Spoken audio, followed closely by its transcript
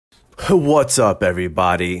What's up,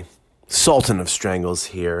 everybody? Sultan of Strangles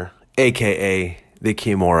here, aka the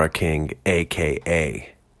Kimura King, aka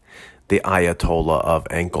the Ayatollah of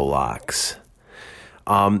Ankle Locks.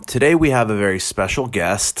 Today we have a very special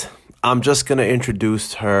guest. I'm just going to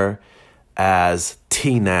introduce her as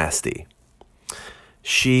T Nasty.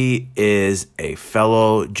 She is a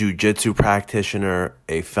fellow jiu-jitsu practitioner,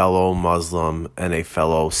 a fellow Muslim, and a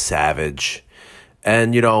fellow savage.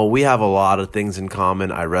 And, we have a lot of things in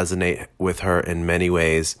common. I resonate with her in many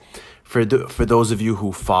ways. For those of you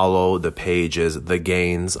who follow the pages, The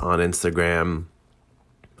Gains on Instagram,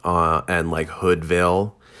 and like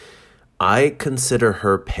Hoodville, I consider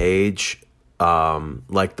her page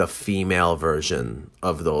like the female version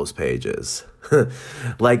of those pages.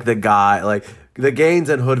 Like the Gains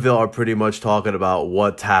and Hoodville are pretty much talking about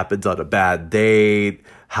what happens on a bad date,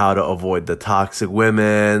 how to avoid the toxic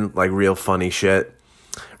women, like real funny shit.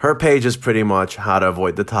 Her page is pretty much how to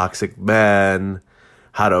avoid the toxic men,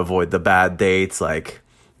 how to avoid the bad dates, like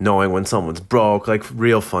knowing when someone's broke, like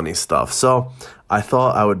real funny stuff. So I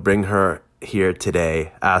thought I would bring her here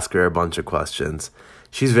today, ask her a bunch of questions.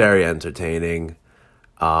 She's very entertaining,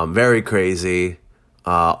 very crazy.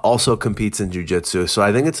 Also competes in jiu-jitsu. So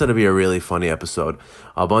I think it's going to be a really funny episode.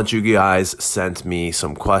 A bunch of you guys sent me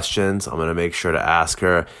some questions. I'm going to make sure to ask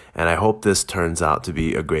her. And I hope this turns out to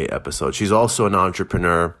be a great episode. She's also an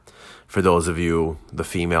entrepreneur. For those of you, the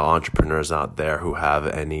female entrepreneurs out there who have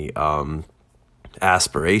any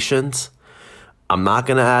aspirations. I'm not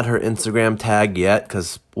going to add her Instagram tag yet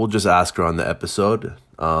because we'll just ask her on the episode.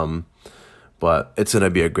 But it's going to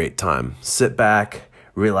be a great time. Sit back,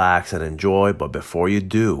 relax, and enjoy. But before you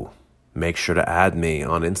do, make sure to add me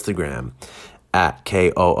on Instagram at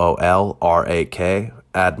KOOLRAK.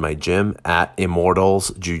 Add my gym at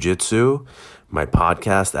Immortals Jiu-Jitsu. My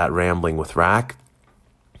podcast at Rambling with Rack.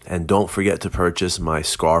 And don't forget to purchase my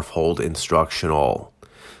Scarf Hold Instructional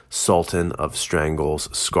Sultan of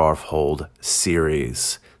Strangles Scarf Hold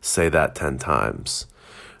series. Say that 10 times.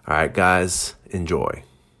 All right, guys, enjoy.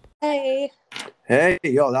 Hey. Hey,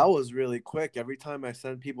 yo, that was really quick. Every time I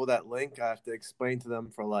send people that link, I have to explain to them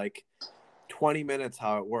for like 20 minutes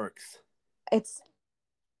how it works. It's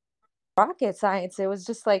rocket science. It was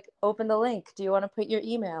just like, open the link. Do you want to put your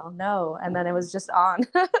email? No. And then it was just on.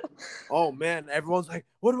 Oh, man. Everyone's like,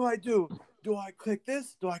 what do I do? Do I click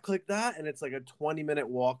this? Do I click that? And it's like a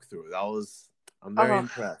 20-minute walkthrough. I'm very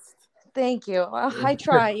impressed. Thank you. I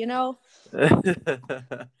try,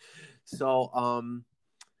 So,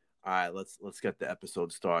 all right, let's get the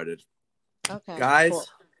episode started. Okay. Guys, cool.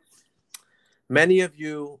 Many of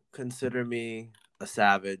you consider me a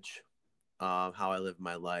savage, how I live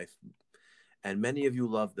my life. And many of you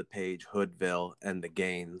love the page Hoodville and The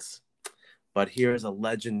Gains. But here's a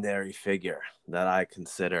legendary figure that I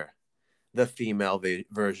consider the female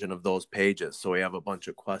version of those pages. So we have a bunch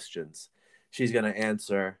of questions she's going to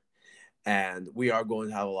answer. And we are going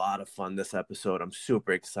to have a lot of fun this episode. I'm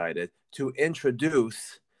super excited to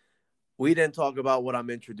introduce. We didn't talk about what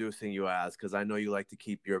I'm introducing you as because I know you like to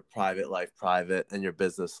keep your private life private and your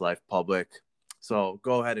business life public. So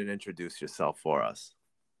go ahead and introduce yourself for us.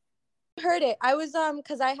 I heard it. I was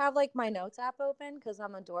because I have like my notes app open because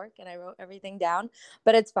I'm a dork and I wrote everything down.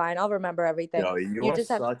 But it's fine. I'll remember everything. Yo, you are just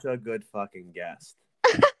such a good fucking guest.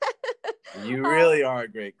 You really are a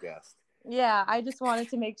great guest. Yeah, I just wanted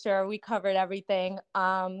to make sure we covered everything. But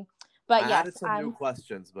I yes, added some new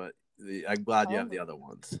questions, but I'm glad you have the other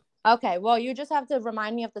ones. Okay, well, you just have to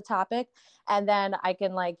remind me of the topic, and then I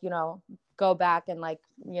can go back and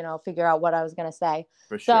figure out what I was gonna say.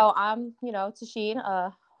 For sure. So I'm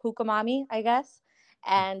Tashin, hookah mommy, I guess,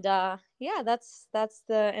 and yeah, that's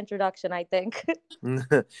the introduction, I think.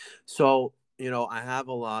 So I have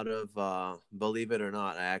a lot of believe it or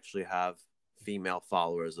not, I actually have female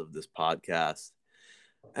followers of this podcast,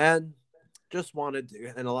 and just wanted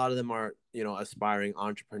to, and a lot of them are aspiring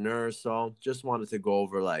entrepreneurs. So just wanted to go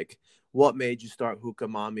over like what made you start Hookah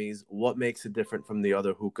Mommies, what makes it different from the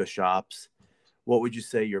other hookah shops, what would you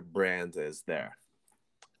say your brand is there?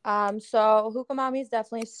 So Hookah Mommies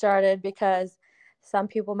definitely started because some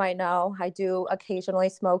people might know I do occasionally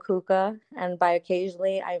smoke hookah, and by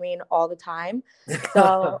occasionally I mean all the time.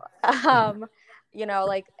 So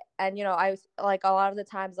like, and I like a lot of the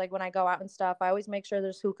times, like when I go out and stuff, I always make sure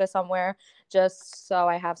there's hookah somewhere just so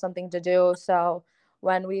I have something to do. So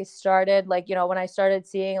when we started, when I started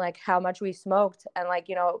seeing like how much we smoked, and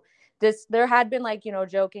there had been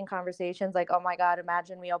joking conversations like, oh my God,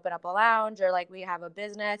 imagine we open up a lounge or like we have a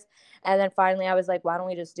business. And then finally I was like, why don't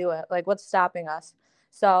we just do it? Like, what's stopping us?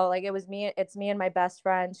 So like it's me and my best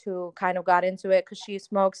friend who kind of got into it because she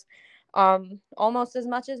smokes almost as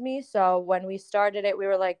much as me. So when we started it, we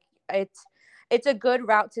were like, it's a good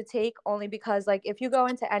route to take, only because like if you go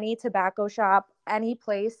into any tobacco shop, any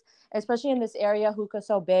place, especially in this area, hookah's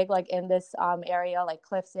so big, like in this area like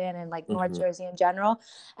Clifton and like North Mhm. Jersey in general,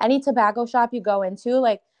 any tobacco shop you go into,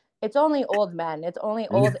 like it's only old men, it's only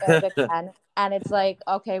old Arabic men, and it's like,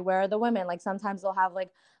 okay, where are the women? Like sometimes they'll have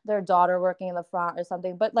like their daughter working in the front or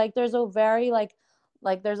something, but like there's a very like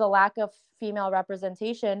there's a lack of female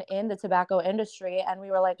representation in the tobacco industry, and we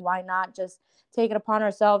were like, why not just take it upon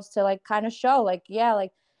ourselves to like kind of show like, yeah,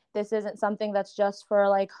 like this isn't something that's just for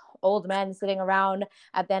like old men sitting around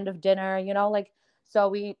at the end of dinner, you know, like, so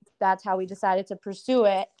we that's how we decided to pursue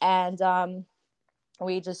it. And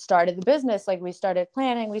we just started the business. Like we started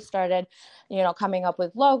planning, we started, you know, coming up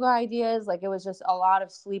with logo ideas. Like it was just a lot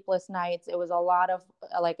of sleepless nights. It was a lot of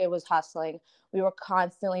like, it was hustling. We were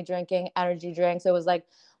constantly drinking energy drinks. It was like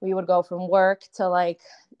we would go from work to like,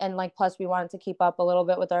 and like plus we wanted to keep up a little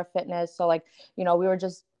bit with our fitness, so like, you know, we were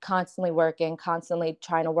just constantly working, constantly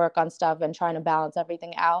trying to work on stuff and trying to balance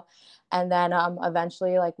everything out. And then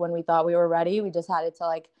eventually, like when we thought we were ready, we decided to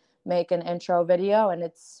like make an intro video, and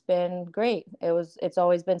it's been great. It's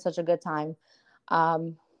always been such a good time.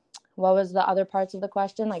 um what was the other parts of the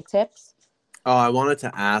question, like tips? Oh, I wanted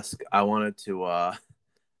to ask. I wanted to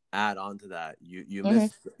add on to that.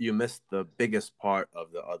 Mm-hmm. You missed the biggest part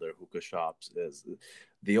of the other hookah shops is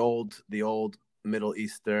the old Middle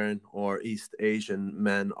Eastern or East Asian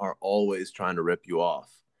men are always trying to rip you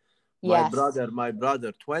off. Yes. My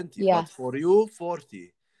brother, 20, but Yes. for you,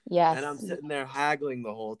 40. And I'm Yes. sitting there haggling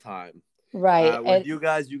the whole time. Right. With you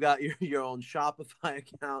guys, you got your own Shopify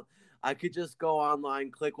account. I could just go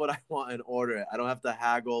online, click what I want, and order it. I don't have to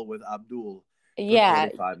haggle with Abdul for Yeah.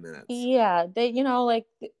 45 minutes. Yeah, they, you know, like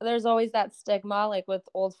there's always that stigma like with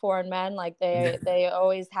old foreign men, like they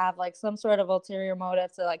always have like some sort of ulterior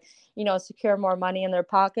motive to like, you know, secure more money in their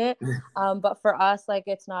pocket. But for us, like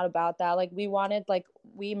it's not about that. Like we wanted, like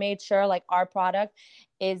we made sure like our product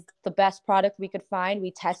is the best product we could find.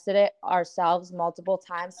 We tested it ourselves multiple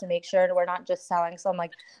times to make sure we're not just selling some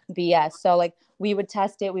like BS. So like we would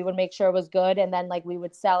test it, we would make sure it was good, and then like we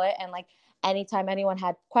would sell it. And like anytime anyone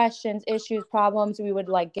had questions, issues, problems, we would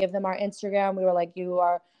like give them our Instagram. We were like,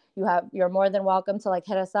 you're more than welcome to like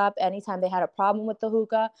hit us up anytime they had a problem with the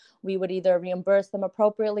hookah. We would either reimburse them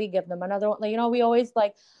appropriately, give them another one. Like, you know, we always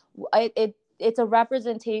like it's a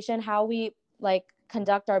representation. How we like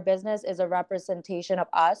conduct our business is a representation of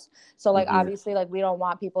us. So like Mhm. obviously like we don't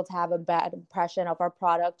want people to have a bad impression of our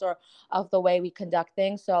product or of the way we conduct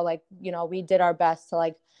things. So like, you know, we did our best to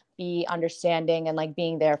like be understanding and like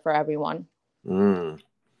being there for everyone. Mm.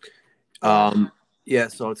 Yeah. Yeah,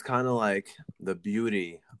 so it's kind of like the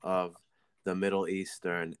beauty of the Middle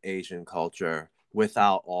Eastern Asian culture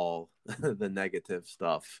without all the negative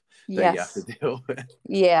stuff that you have to Yes. deal with.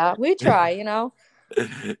 Yeah. We try, you know?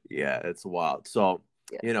 Yeah, it's wild. So,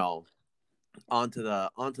 Yeah. you know, onto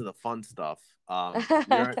the fun stuff.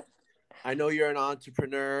 You're I know you're an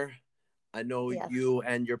entrepreneur. I know Yes. you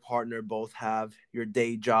and your partner both have your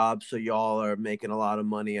day job, so y'all are making a lot of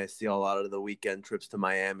money. I see a lot of the weekend trips to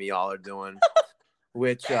Miami y'all are doing,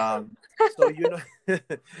 which so you know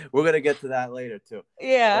we're gonna get to that later too.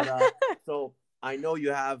 Yeah. But so I know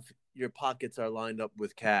you have your pockets are lined up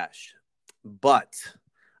with cash, but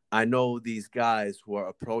I know these guys who are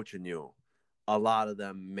approaching you, a lot of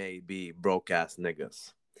them may be broke ass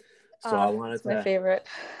niggas. So I wanted It's my to favorite.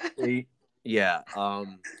 yeah.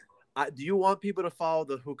 Do you want people to follow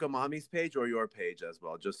the Hookah Mommies page or your page as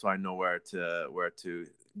well, just so I know where to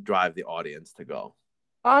drive the audience to go?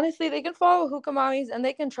 Honestly, they can follow Hookah Mommies and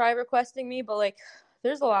they can try requesting me, but like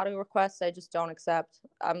there's a lot of requests I just don't accept.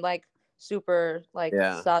 I'm like super like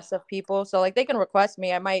Yeah. sus of people. So like they can request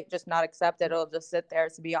me. I might just not accept it. It'll just sit there,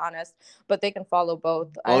 to be honest. But they can follow both.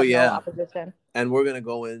 I Oh have no yeah. opposition. And we're gonna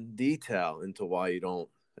go in detail into why you don't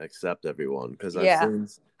accept everyone because Yeah.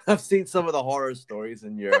 I've seen some of the horror stories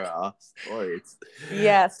in your stories.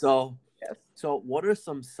 Yes. So Yes. so what are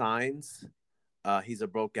some signs he's a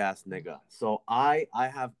broke ass nigga? So I'm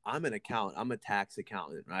an accountant. I'm a tax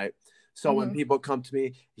accountant, right? So when Mm-hmm. people come to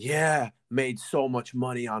me, yeah, made so much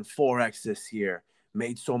money on Forex this year,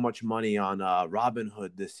 made so much money on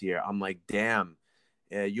Robinhood this year. I'm like, damn,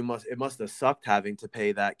 it must have sucked having to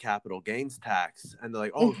pay that capital gains tax. And they're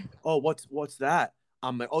like, oh, what's that?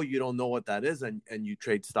 I'm like, oh, you don't know what that is, and you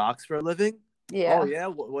trade stocks for a living? Oh Yeah.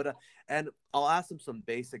 yeah, and I'll ask them some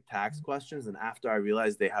basic tax questions, and after I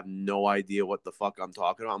realize they have no idea what the fuck I'm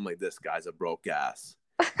talking about, I'm like, this guy's a broke ass.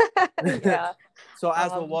 Yeah. So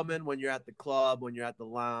as a Um, woman, when you're at the club, when you're at the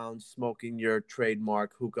lounge, smoking your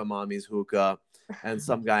trademark hookah mommy's hookah, and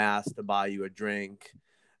some guy asks to buy you a drink,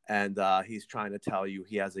 and he's trying to tell you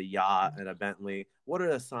he has a yacht and a Bentley, what are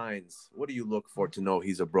the signs? What do you look for to know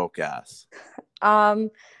he's a broke ass? Um,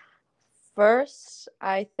 First,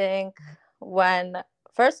 I think when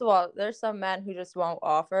first of all, there's some men who just won't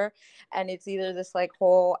offer, and it's either this like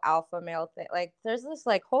whole alpha male thing. Like there's this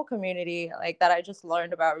like whole community like that I just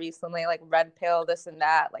learned about recently, like red pill, this and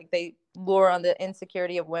that. Like they lure on the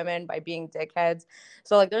insecurity of women by being dickheads.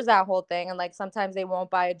 So like there's that whole thing, and like sometimes they won't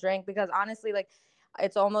buy a drink because honestly, like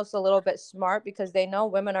it's almost a little bit smart because they know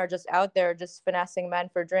women are just out there just finessing men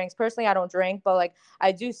for drinks. Personally, I don't drink, but like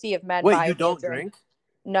I do see if men Wait, you buy me a don't drink. drink?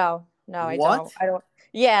 No, no, I What? don't. I don't.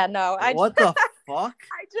 Yeah, no. What the fuck?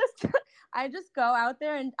 I just I just go out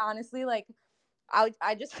there and honestly like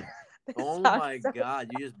I just this Oh sounds my so God,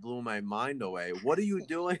 you just blew my mind away. What are you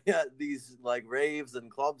doing at these like raves and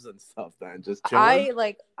clubs and stuff then? Just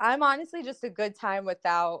chilling? I'm honestly just a good time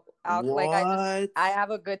without like What? I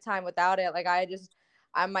have a good time without it. Like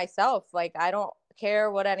I'm myself. Like I don't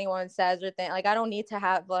care what anyone says or think. Like I don't need to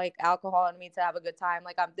have like alcohol in me to have a good time.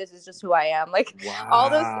 Like I'm this is just who I am. Like all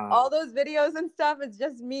Wow. those videos and stuff, it's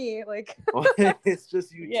just me. Like It's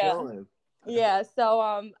just you yeah. chilling. Yeah.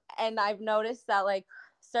 So and I've noticed that like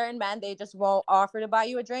certain men they just won't offer to buy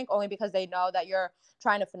you a drink only because they know that you're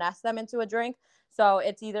trying to finesse them into a drink. So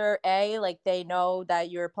it's either A, like they know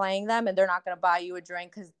that you're playing them and they're not gonna buy you a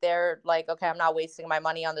drink because they're like, okay, I'm not wasting my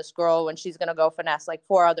money on this girl when she's gonna go finesse like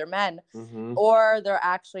four other men. Mm-hmm. Or they're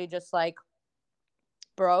actually just like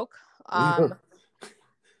broke.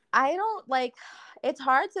 I don't like it's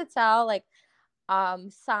hard to tell like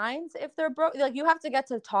signs if they're broke. Like you have to get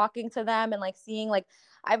to talking to them and like seeing like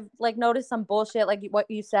I've like noticed some bullshit like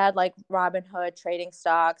what you said, like Robin Hood trading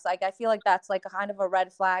stocks. Like I feel like that's like a kind of a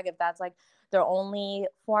red flag if that's like their only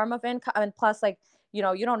form of income. And plus like you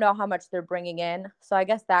don't know how much they're bringing in, so I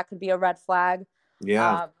guess that could be a red flag.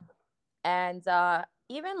 Yeah. um and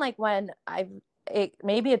even like when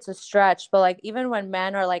maybe it's a stretch, but like even when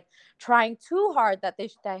men are like trying too hard that they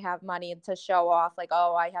have money to show off, like,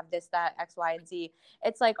 oh, I have this, that, X, Y, and Z.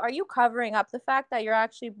 It's like, are you covering up the fact that you're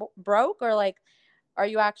actually broke, or like are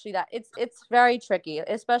you actually that? It's very tricky,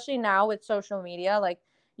 especially now with social media. Like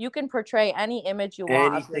you can portray any image you want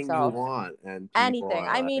of Anything you yourself. want, and people Anything. are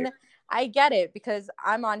I like, mean, I get it because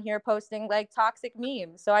I'm on here posting like toxic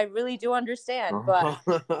memes, so I really do understand, but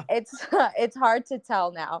it's it's hard to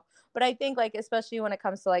tell now. But I think like especially when it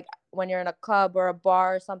comes to like when you're in a club or a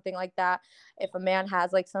bar or something like that, if a man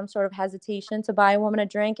has like some sort of hesitation to buy a woman a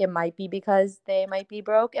drink, it might be because they might be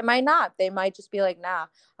broke. It might not. They might just be like, nah,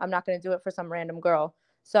 I'm not going to do it for some random girl.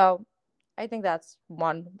 So I think that's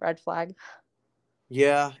one red flag.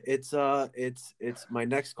 yeah, it's my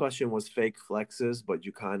next question was fake flexes, but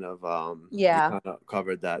you Yeah. kind of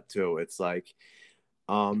covered that too. It's like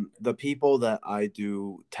the people that I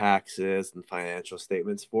do taxes and financial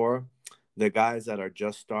statements for, the guys that are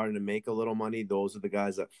just starting to make a little money, those are the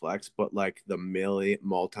guys that flex. But like the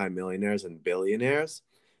multi-millionaires and billionaires,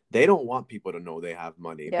 they don't want people to know they have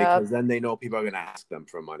money Yep. because then they know people are going to ask them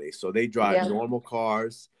for money. So they drive Yep. normal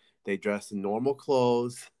cars, they dress in normal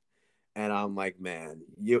clothes, and I'm like, man,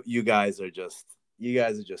 you guys are just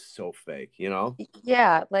so fake, you know?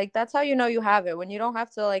 Yeah, like that's how you know you have it when you don't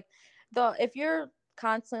have to like the if you're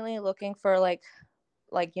constantly looking for like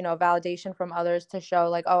validation from others to show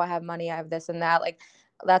like, oh, I have money, I have this and that, like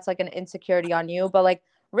that's like an insecurity on you. But like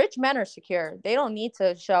rich men are secure, they don't need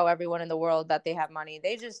to show everyone in the world that they have money.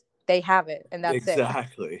 They have it and that's it.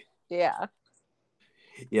 Exactly. Yeah.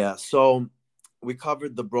 Yeah, so we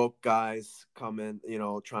covered the broke guys coming,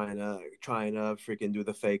 trying to freaking do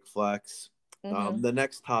the fake flex. Mm-hmm. The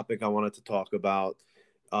next topic I wanted to talk about,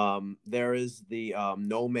 there is the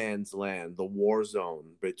no man's land, the war zone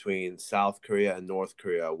between South Korea and North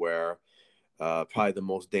Korea, where probably the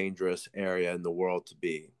most dangerous area in the world to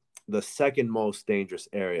be. The second most dangerous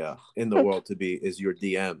area in the world to be is your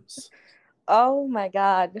DMs. Oh my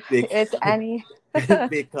god. It's Because, any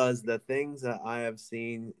because the things that I have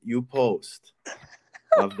seen you post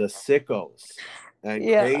of the sickos and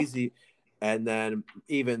yeah. crazy, and then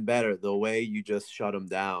even better, the way you just shut them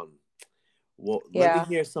down. Well, let me Yeah,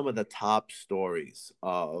 hear some of the top stories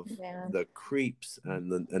of man. the creeps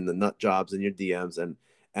and the nut jobs in your DMs,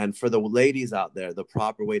 and for the ladies out there, the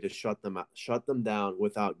proper way to shut them down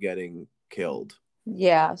without getting killed.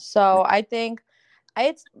 Yeah, so I think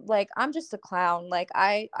it's like I'm just a clown. Like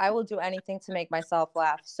I will do anything to make myself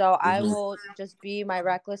laugh. So I Mhm. will just be my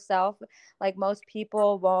reckless self. Like most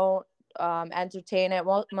people won't entertain it.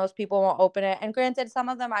 Most people won't open it. And granted, some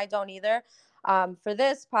of them I don't either. For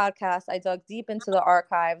this podcast, I dug deep into the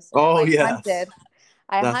archives and Oh like yes, hunted.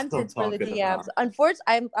 I that's what I'm hunted for the talking DMs. about.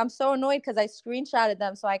 Unfortunately, I'm so annoyed because I screenshotted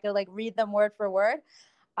them so I could like read them word for word.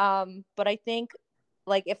 But I think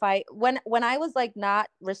like if I when I was like not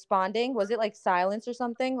responding, was it like silence or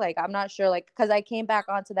something? Like I'm not sure, like because I came back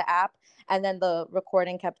onto the app and then the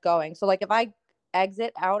recording kept going. So like if I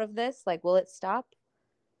exit out of this, like will it stop?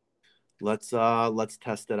 Let's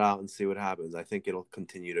test it out and see what happens. I think it'll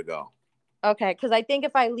continue to go. Okay, because I think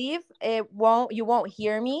if I leave, you won't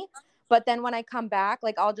hear me. But then when I come back,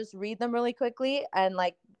 like I'll just read them really quickly and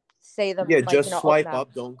like say them, Yeah, like just open swipe up.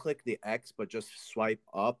 up. Don't click the X, but just swipe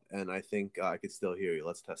up, and I think I could still hear you.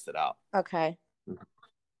 Let's test it out. Okay.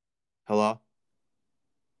 Hello?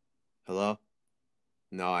 Hello?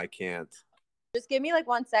 No, I can't. Just give me like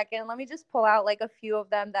 1 second. Let me just pull out like a few of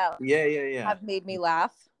them that Yeah. have made me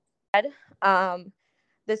laugh. Um,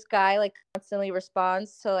 this guy like constantly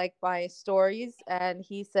responds to like my stories, and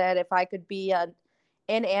he said if I could be an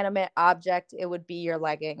inanimate object, it would be your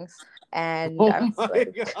leggings. And Oh my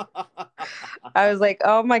god. I was like,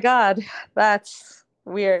 oh my god, that's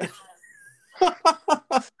weird.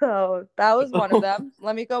 So that was one of them.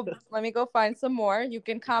 Let me go find some more. You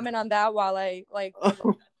can comment on that while I like.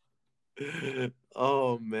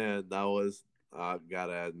 Oh man, that was, I've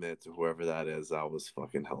gotta admit, to whoever that is, that was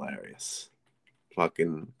fucking hilarious.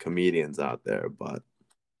 Fucking comedians out there, but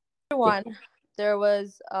One. There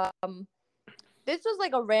was this was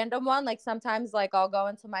like a random one. Like sometimes like I'll go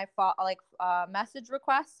into my message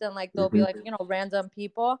requests and like there'll be like, random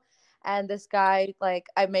people. And this guy, like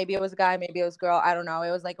maybe it was a guy, maybe it was a girl, I don't know. It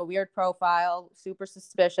was like a weird profile, super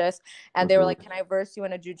suspicious. And they were like, "Can I verse you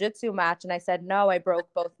in a jujitsu match?" And I said, "No, I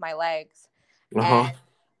broke both my legs." And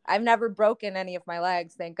I've never broken any of my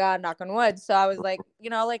legs, thank God, knock on wood. So I was like,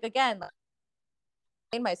 like again,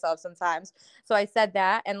 myself sometimes. So I said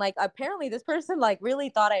that, and like apparently this person like really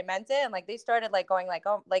thought I meant it, and like they started like going like,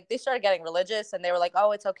 oh, like they started getting religious, and they were like,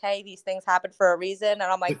 "Oh, it's okay, these things happen for a reason." And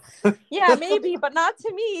I'm like, yeah, maybe, but not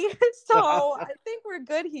to me. So I think we're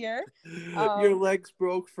good here. Your legs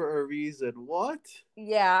broke for a reason. What?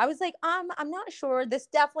 Yeah, I was like, I'm not sure, this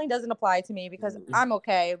definitely doesn't apply to me because I'm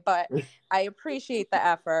okay, but I appreciate the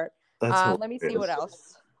effort. That's Let me see what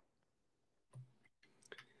else.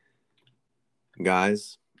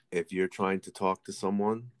 Guys, if you're trying to talk to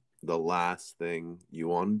someone, the last thing you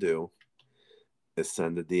want to do is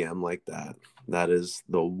send a DM like that. That is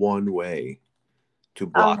the one way to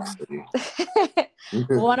block City.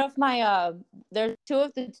 One of my there's two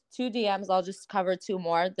DMs. I'll just cover two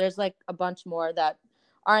more. There's like a bunch more that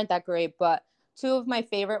aren't that great, but two of my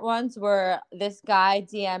favorite ones were this guy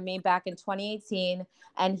DM'd me back in 2018,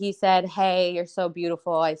 and he said, "Hey, you're so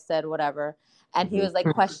beautiful." I said, "Whatever." And he was like,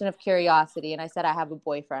 "Question of curiosity." And I said, "I have a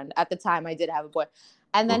boyfriend." At the time I did have a boy.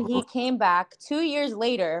 And then he came back 2 years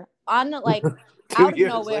later on like out of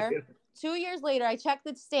nowhere. Later. 2 years later, I checked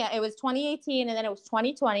the stamp. It was 2018 and then it was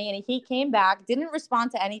 2020. And he came back, didn't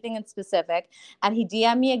respond to anything in specific. And he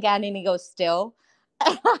DM'd me again and he goes, "Still?"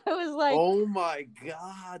 I was like, oh my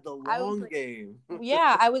God, the long game.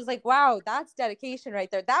 Yeah, I was like, wow, that's dedication right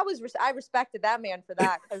there. That was, I respected that man for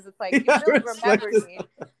that, because it's like, you really remembered me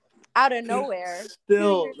out of nowhere.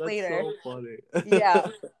 Still, 2 years that's later. so funny. Yeah.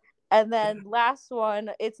 And then last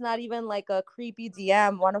one, it's not even like a creepy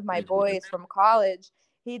DM. One of my boys from college,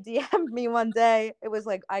 he DM'd me one day. It was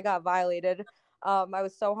like I got violated. I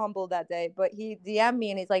was so humbled that day. But he DM'd me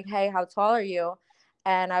and he's like, "Hey, how tall are you?"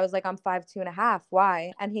 And I was like, "I'm 5'2.5".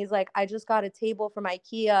 Why? And he's like, "I just got a table from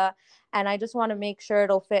IKEA and I just want to make sure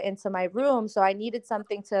it'll fit into my room. So I needed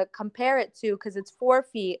something to compare it to because it's 4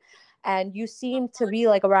 feet. And you seem to be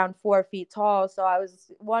like around 4 feet tall. So I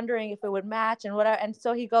was wondering if it would match and whatever." And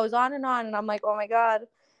so he goes on. And I'm like, oh my God,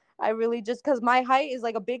 I really just, because my height is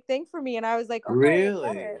like a big thing for me. And I was like, okay, really?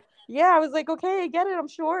 I get it. Yeah, I was like, okay, I get it, I'm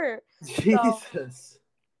sure. Jesus. So,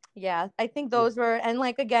 yeah, I think those were, and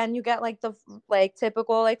like again, you get like the like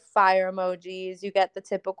typical like fire emojis, you get the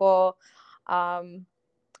typical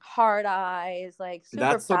hard eyes, like super.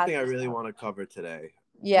 That's something I really want to cover today.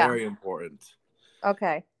 Yeah. Very important.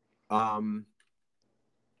 Okay.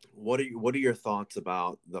 What are your thoughts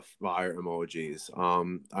about the fire emojis?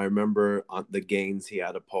 I remember on the Gaines, he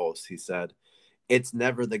had a post. He said, "It's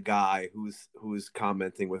never the guy who's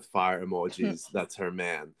commenting with fire emojis that's her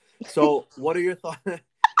man." So, what are your thoughts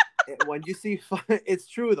when you see fire? It's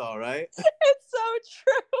true though, right? It's so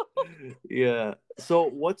true. Yeah. So,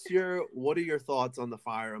 what are your thoughts on the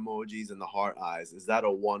fire emojis and the heart eyes? Is that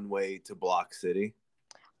a one way to block City?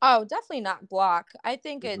 Oh, definitely not block. I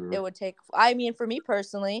think it would take, I mean, for me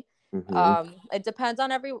personally, it depends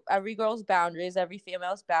on every girl's boundaries, every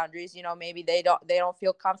female's boundaries. Maybe they don't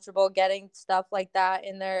feel comfortable getting stuff like that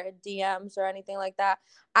in their DMs or anything like that.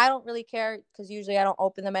 I don't really care because usually I don't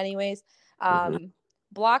open them anyways.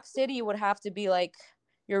 Block City would have to be like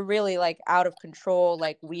you're really like out of control,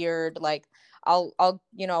 like weird, like I'll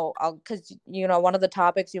because one of the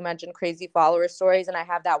topics you mentioned crazy follower stories, and I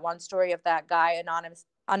have that one story of that guy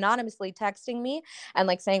anonymously texting me and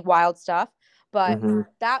like saying wild stuff. But Mm-hmm.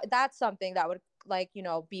 that's something that would like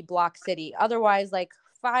be block city. Otherwise, like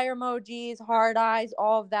fire emojis, heart eyes,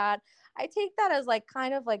 all of that, I take that as like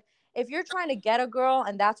kind of like if you're trying to get a girl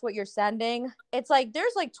and that's what you're sending, it's like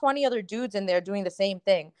there's like 20 other dudes in there doing the same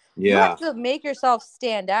thing. You have Yeah. to make yourself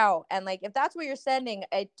stand out. And like if that's what you're sending,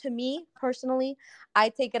 to me personally, I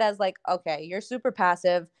take it as like, okay, you're super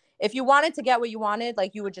passive. If you wanted to get what you wanted,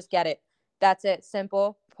 like you would just get it. That's it.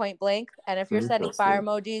 Simple, point blank. And if you're sending fire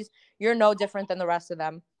Interesting. emojis, you're no different than the rest of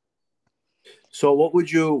them. So what would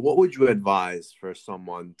you advise for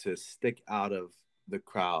someone to stick out of the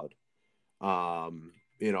crowd?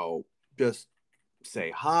 You know, just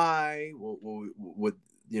say hi, would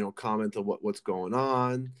comment on what's going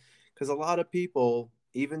on, because a lot of people,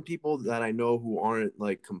 even people that I know who aren't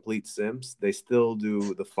like complete simps, they still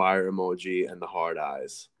do the fire emoji and the hard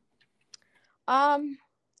eyes. Um,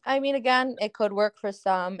 I mean, again, it could work for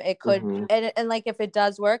some. It could, Mm-hmm. and like if it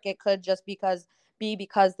does work, it could just be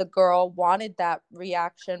because the girl wanted that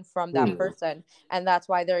reaction from that Hmm. person, and that's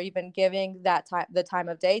why they're even giving the time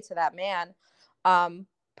of day to that man.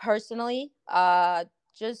 Personally,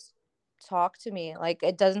 just talk to me. Like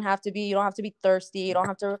it doesn't have to be. You don't have to be thirsty. You don't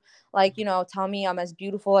have to like tell me I'm as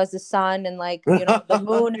beautiful as the sun and like the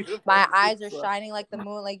moon. Beautiful. My eyes are shining like the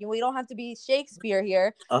moon. Like we don't have to be Shakespeare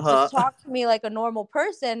here. Just Uh-huh. talk to me like a normal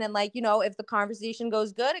person, and like if the conversation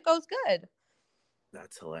goes good, it goes good.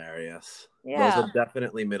 That's hilarious. Those Yeah. are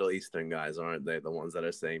definitely Middle Eastern guys, aren't they? The ones that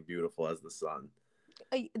are saying beautiful as the sun.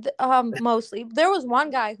 Mostly there was one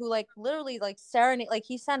guy who like literally like serenade, like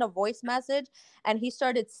he sent a voice message and he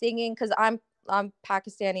started singing because I'm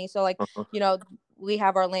Pakistani, so like Uh-huh. you know we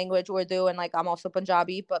have our language Urdu, and like I'm also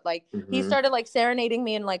Punjabi, but like he Mm-hmm. started like serenading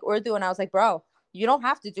me in like Urdu, and I was like, bro, you don't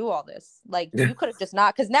have to do all this. Like you could have just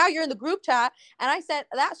not, because now you're in the group chat, and I sent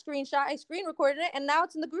that screenshot, I screen recorded it, and now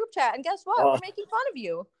it's in the group chat, and guess what, Oh, we're making fun of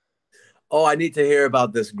you. oh, I need to hear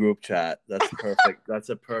about this group chat. That's perfect. That's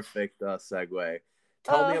a perfect segue.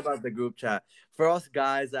 Tell me uh about the group chat. For us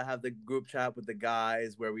guys that have the group chat with the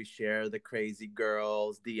guys where we share the crazy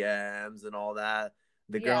girls, DMs, and all that,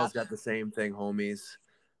 the yeah. girls got the same thing, homies.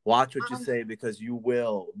 Watch what you um say because you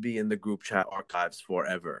will be in the group chat archives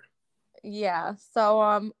forever. Yeah.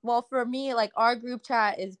 So well, for me, like our group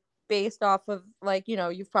chat is based off of like,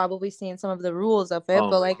 you've probably seen some of the rules of it, Oh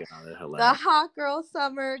but my like God, they're the hilarious. hot girl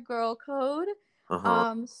summer girl code.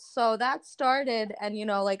 Uh-huh. So that started, and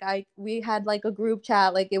like we had like a group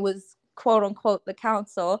chat, like it was quote unquote the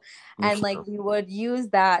council, and like we would use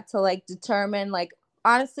that to like determine like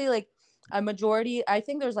honestly like a majority, I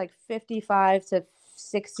think there's like 55 to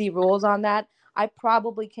 60 rules on that. I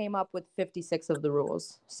probably came up with 56 of the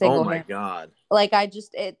rules Oh single my handed. God. Like I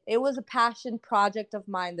just it was a passion project of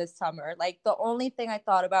mine this summer. Like the only thing I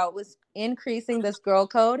thought about was increasing this girl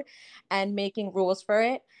code and making rules for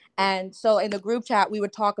it. And so in the group chat we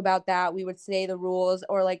would talk about that. We would say the rules,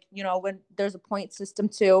 or like, when there's a point system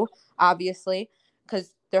too, obviously,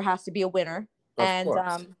 because there has to be a winner. Of And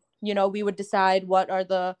course. we would decide what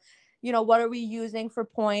are we using for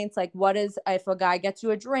points? Like what is, if a guy gets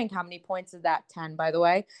you a drink, how many points is that? 10, by the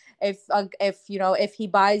way. If he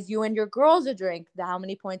buys you and your girls a drink, how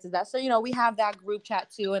many points is that? So we have that group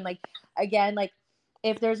chat too, and like again, like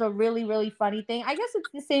if there's a really really funny thing, I guess it's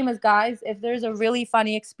the same as guys. If there's a really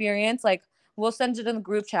funny experience, like we'll send it in the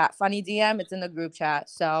group chat. Funny DM, it's in the group chat.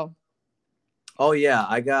 So Oh yeah,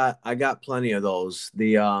 I got plenty of those.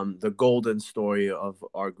 The golden story of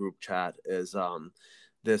our group chat is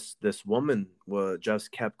this woman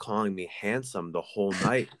just kept calling me handsome the whole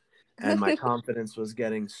night, and my confidence was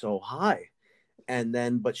getting so high. And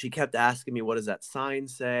then but she kept asking me, what does that sign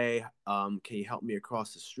say? Can you help me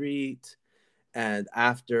across the street? And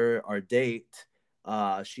after our date,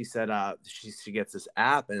 she said she gets this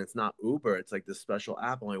app, and it's not Uber, it's like this special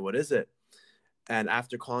app. I'm like, what is it? And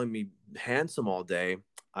after calling me handsome all day,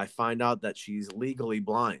 I find out that she's legally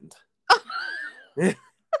blind.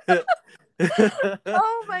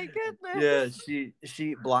 oh my goodness. Yeah,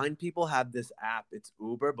 she blind people have this app. It's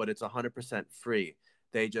Uber, but it's 100% free.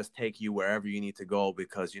 They just take you wherever you need to go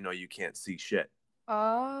because you can't see shit.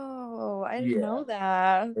 Oh, I didn't Yeah. know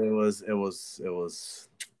that. It was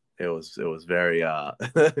very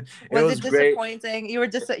it Was was it great. disappointing? You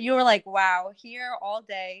were like, wow, here all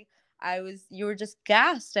day. You were just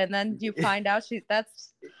gassed, and then you find out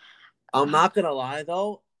that's I'm not gonna lie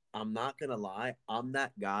though. I'm not gonna lie. I'm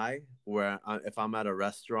that guy where if I'm at a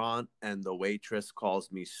restaurant and the waitress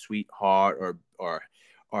calls me sweetheart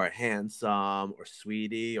or handsome or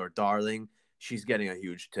sweetie or darling, she's getting a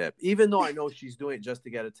huge tip. Even though I know she's doing it just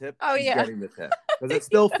to get a tip, Oh, she's yeah. getting the tip because it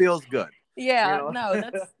still feels good. Yeah, You know? no,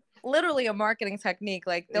 that's literally a marketing technique.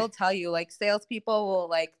 Like they'll tell you, like salespeople will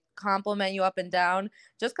like compliment you up and down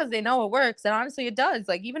just because they know it works. And honestly, it does.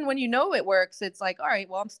 Like even when you know it works, it's like, all right,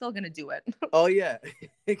 well, I'm still gonna do it. Oh yeah,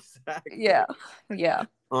 exactly. Yeah, yeah.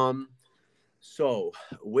 So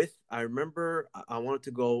I remember I wanted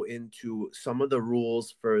to go into some of the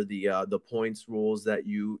rules for the points rules that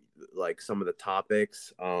you like, some of the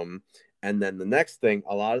topics. And then the next thing,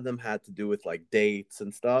 a lot of them had to do with like dates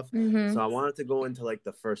and stuff. Mm-hmm. So I wanted to go into like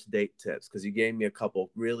the first date tips because you gave me a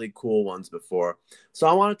couple really cool ones before. So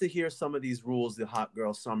I wanted to hear some of these rules, the hot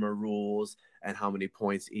girl summer rules, and how many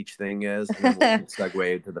points each thing is, and then we'll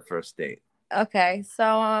segue into the first date. Okay,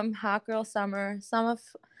 so hot girl summer. Some of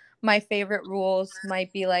my favorite rules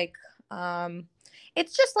might be like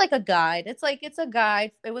it's just like a guide. It's a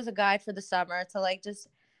guide. It was a guide for the summer to like just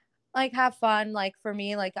like have fun. Like for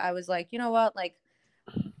me, like I was like, you know what, like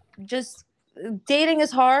just dating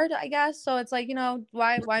is hard, I guess. So it's like, you know,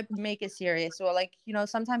 why make it serious? Or like, you know,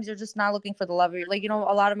 sometimes you're just not looking for the love of your, like, you know,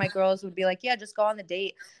 a lot of my girls would be like, yeah, just go on the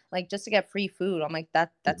date, like just to get free food. I'm like,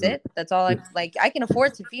 that's it. That's all I like. I can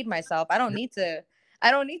afford to feed myself. I don't need to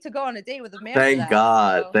go on a date with a man. Thank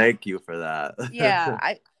God. So, Thank you for that.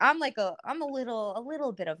 yeah, I'm a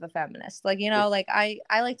little bit of a feminist. Like, you know, like I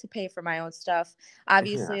like to pay for my own stuff.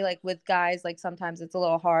 Obviously, Yeah. like with guys, like sometimes it's a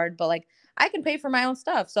little hard, but like I can pay for my own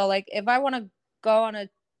stuff. So like if I want to go on a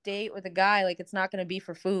date with a guy, like it's not going to be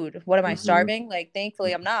for food. What am I, starving? Like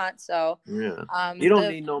thankfully I'm not. So Yeah. You don't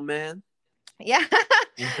need no man. Yeah.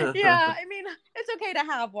 Yeah, I mean, it's okay to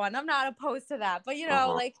have one. I'm not opposed to that. But you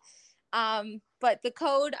know, like but the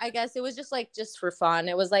code, I guess it was just for fun.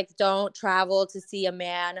 It was like, don't travel to see a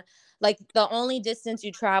man. Like the only distance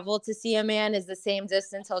you travel to see a man is the same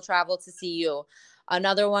distance he'll travel to see you.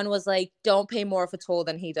 Another one was like, don't pay more for toll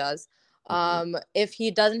than he does. If he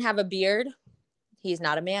doesn't have a beard, he's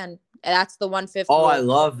not a man. That's the 1/5 Oh, rule. I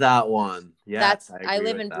love that one. Yes, I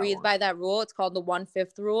live and breathe by that rule. It's called the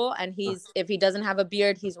 1/5 rule. And if he doesn't have a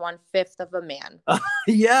beard, he's 1/5 of a man.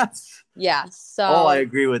 Yes. Yeah. So I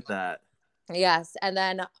agree with that. Yes. And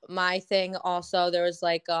then my thing also, there was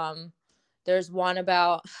like there's one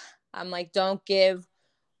about, I'm like, don't give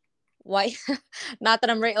white not that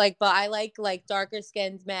I'm like, but I like darker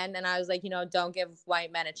skinned men, and I was like, you know, don't give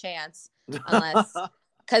white men a chance unless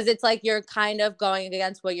because it's like you're kind of going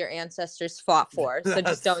against what your ancestors fought for. So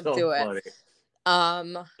just don't do it.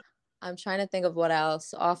 I'm trying to think of what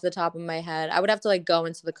else off the top of my head. I would have to like go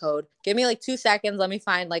into the code. Give me like 2 seconds. Let me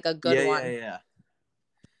find like a good one. Yeah.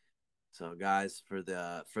 So guys, for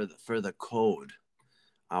the code,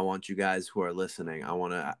 I want you guys who are listening, I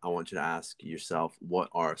want you to ask yourself, what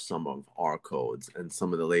are some of our codes? And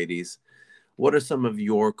some of the ladies, what are some of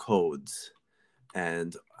your codes?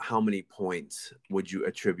 And how many points would you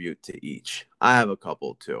attribute to each? I have a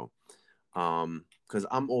couple too. Because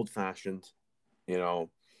I'm old fashioned, you know.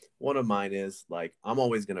 One of mine is like, I'm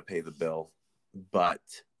always gonna pay the bill, but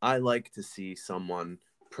I like to see someone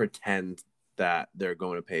pretend that they're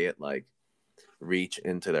going to pay it, like reach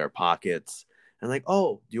into their pockets and like,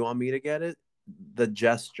 oh, do you want me to get it? The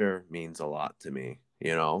gesture means a lot to me,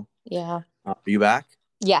 you know? Yeah. Are you back?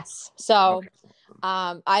 Yes. So, okay.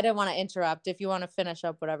 I didn't want to interrupt. If you want to finish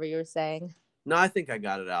up whatever you were saying. No, I think I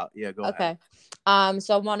got it out. Yeah, go ahead. Okay.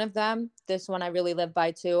 So one of them, this one I really live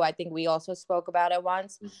by too. I think we also spoke about it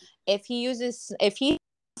once. If he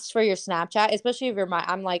asks for your Snapchat, especially if you're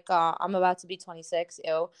I'm like, I'm about to be 26.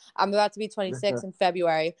 I'm about to be 26 in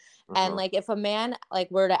February. And like, if a man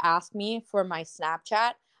like were to ask me for my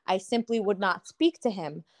Snapchat, I simply would not speak to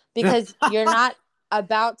him because you're not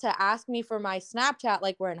about to ask me for my Snapchat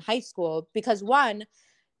like we're in high school. Because one,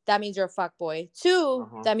 that means you're a fuckboy.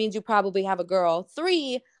 2, that means you probably have a girl.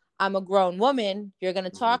 3, I'm a grown woman. You're going to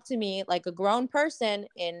talk to me like a grown person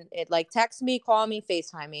and like text me, call me,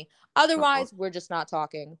 FaceTime me. Otherwise, we're just not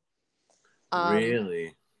talking.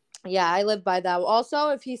 Really? Yeah, I live by that. Also,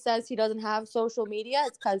 if he says he doesn't have social media,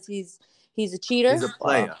 it's because he's a cheater. He's a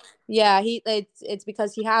player. Yeah, it's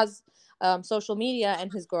because he has social media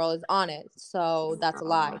and his girl is on it. So that's a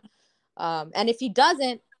lie. And if he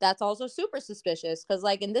doesn't, that's also super suspicious because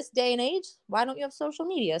like in this day and age, why don't you have social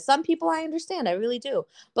media? Some people I understand, I really do.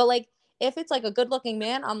 But like if it's like a good looking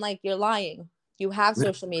man, I'm like, you're lying. You have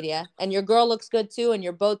social media and your girl looks good too. And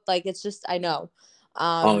you're both like, it's just, I know.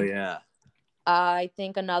 Oh yeah. I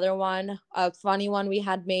think another one, a funny one we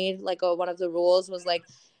had made, like one of the rules was like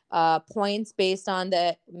points based on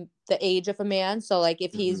the age of a man. So like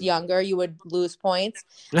if he's younger, you would lose points,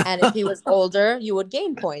 and if he was older, you would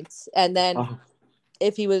gain points. And then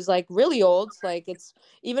if he was like really old, like it's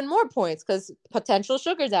even more points because potential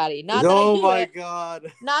sugar daddy. Oh my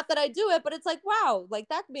God. Not that I do it, but it's like, wow, like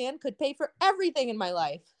that man could pay for everything in my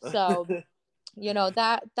life. So,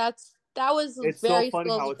 that was It's so very funny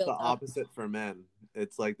how slowly it's the built up. opposite for men.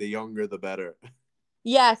 It's like the younger the better.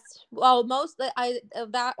 Yes. Well,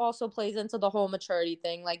 that also plays into the whole maturity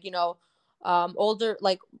thing. Like, older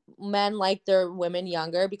like men like their women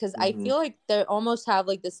younger because I Hmm. feel like they almost have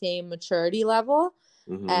like the same maturity level,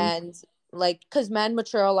 Hmm. and like because men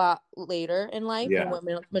mature a lot later in life and Yeah.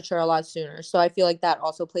 women mature a lot sooner. So I feel like that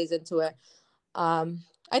also plays into it.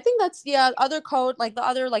 I think that's, yeah, other code, like the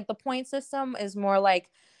other, like the point system is more like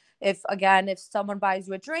if someone buys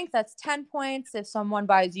you a drink, that's 10 points. If someone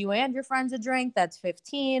buys you and your friends a drink, that's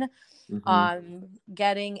 15. Hmm.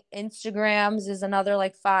 Getting Instagrams is another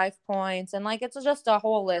like 5 points. And like it's just a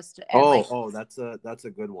whole list. And like That's a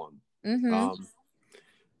good one. mm-hmm. Um,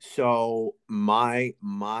 so my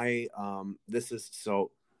this is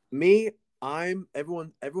so me.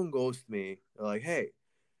 Everyone goes to me. They're like, "Hey,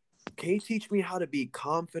 can you teach me how to be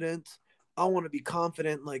confident? I want to be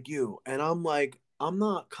confident like you." And I'm like, I'm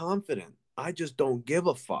not confident. I just don't give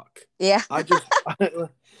a fuck. Yeah. I just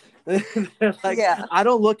like Yeah. I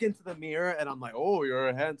don't look into the mirror and I'm like, oh,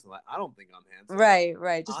 you're handsome. Like, I don't think I'm handsome.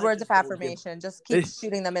 Right. Just I words of just don't give affirmation. Just keep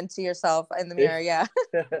shooting them into yourself in the mirror. Yeah.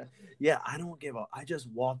 yeah, I don't give a. I just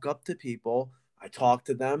walk up to people, I talk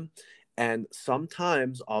to them, and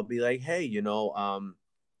sometimes I'll be like, hey,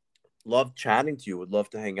 love chatting to you. Would love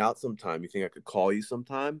to hang out sometime. You think I could call you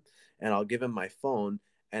sometime? And I'll give them my phone.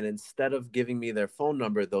 And instead of giving me their phone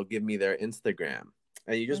number, they'll give me their Instagram.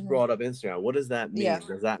 And you just Mm-hmm. brought up Instagram. What does that mean? Yeah.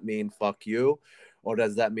 Does that mean fuck you? Or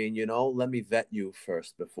does that mean, let me vet you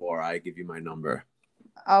first before I give you my number?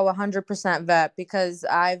 Oh, 100% vet, because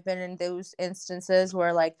I've been in those instances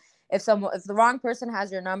where like if the wrong person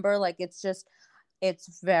has your number, like it's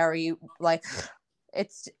very like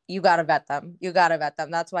it's you gotta vet them. You gotta vet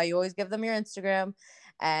them. That's why you always give them your Instagram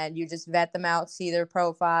and you just vet them out, see their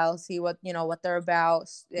profile, see what they're about.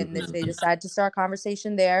 And if they Mm-hmm. decide to start a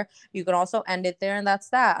conversation there, you can also end it there. And that's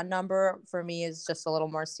that. A number for me is just a little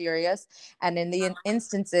more serious. And in the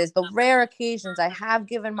instances, the rare occasions I have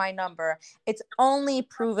given my number, it's only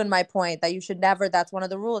proven my point that you should never, that's one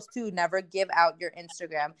of the rules too, never give out your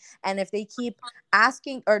Instagram. And if they keep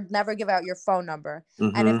asking, or never give out your phone number.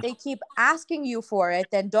 And if Mm-hmm. they keep asking you for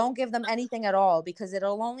it, then don't give them anything at all because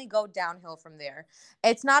it'll only go downhill from there.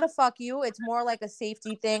 It's not a fuck you. It's more like a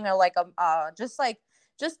safety thing, or like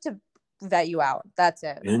just to vet you out. That's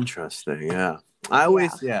it. Interesting. Yeah. Yeah.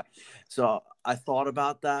 Yeah. So I thought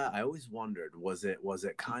about that. I always wondered, was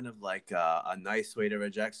it kind of like a nice way to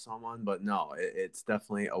reject someone? But no, it's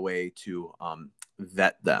definitely a way to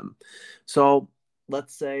vet them. So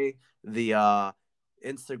let's say the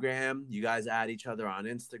Instagram, you guys add each other on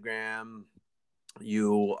Instagram.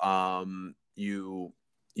 You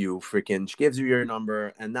freaking, she gives you your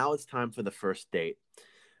number, and now it's time for the first date.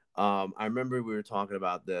 I remember we were talking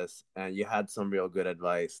about this, and you had some real good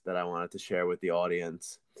advice that I wanted to share with the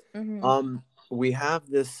audience. Mm-hmm. Um, we're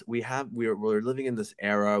living in this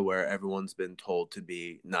era where everyone's been told to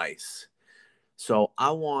be nice. So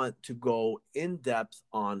I want to go in depth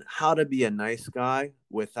on how to be a nice guy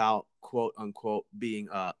without quote unquote being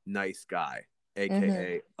a nice guy, Mm-hmm.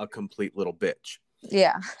 aka a complete little bitch.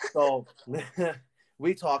 Yeah. So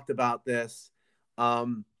we talked about this.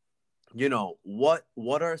 Um,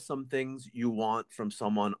 what are some things you want from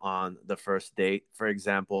someone on the first date? For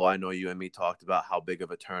example, I know you and me talked about how big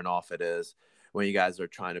of a turnoff it is when you guys are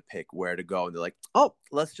trying to pick where to go, and they're like, "Oh,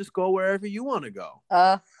 let's just go wherever you want to go."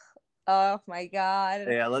 Oh my God.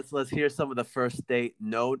 Yeah, let's hear some of the first date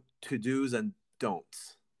no to dos and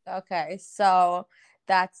don'ts. Okay, so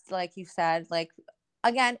that's like you said, like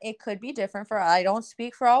again, it could be different for, I don't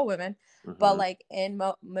speak for all women, but Mm-hmm. like in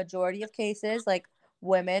majority of cases, like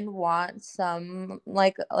women want some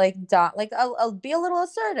like I'll be a little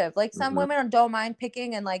assertive. Like some Mm-hmm. women don't mind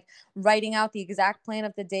picking and like writing out the exact plan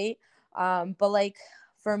of the date. But like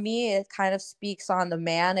for me, it kind of speaks on the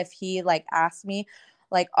man if he like asks me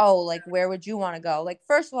like, oh, like where would you want to go? Like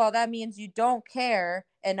first of all, that means you don't care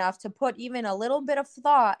enough to put even a little bit of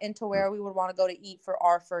thought into where we would want to go to eat for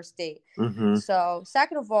our first date. Mm-hmm. So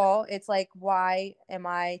second of all, it's like, why am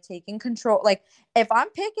I taking control? Like if I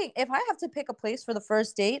have to pick a place for the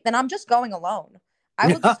first date, then I'm just going alone. I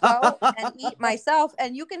will just go and eat myself,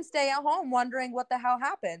 and you can stay at home wondering what the hell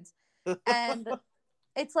happened. And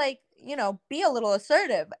it's like, be a little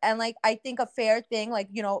assertive. And like I think a fair thing, like,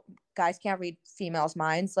 guys can't read females'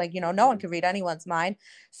 minds. Like, no one can read anyone's mind.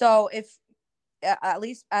 So if at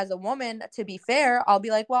least as a woman, to be fair, I'll be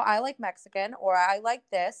like, well, I like Mexican or I like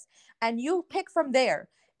this. And you pick from there.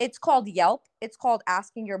 It's called Yelp. It's called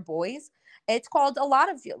Asking Your Boys. It's called a lot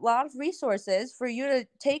of resources for you to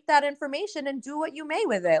take that information and do what you may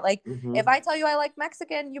with it. Like Mm-hmm. if I tell you I like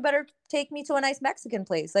Mexican, you better take me to a nice Mexican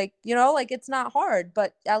place. Like, like it's not hard,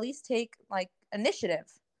 but at least take like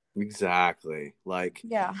initiative. Exactly. Like,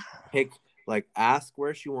 Yeah. pick, like, ask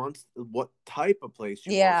where she wants, what type of place she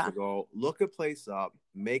wants to Yeah. go. Look a place up,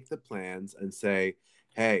 make the plans, and say,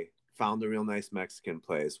 "Hey, found a real nice Mexican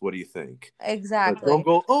place. What do you think?" But don't Exactly.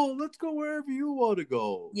 go, "Oh, let's go wherever you want to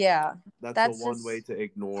go." Yeah. That's the That's one way just to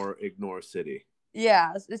ignore city.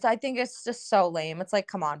 yeah, I think it's just so lame. It's like,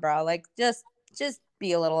 come on, bro. Like just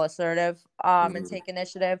be a little assertive and Mhm. take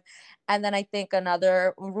initiative. And then I think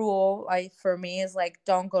another rule for me is like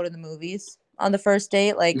don't go to the movies on the first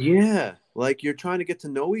date. Like Yeah, like you're trying to get to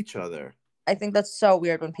know each other. I think that's so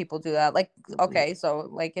weird when people do that. Like, Mhm. okay, so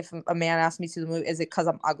like if a man asks me to the movie, is it because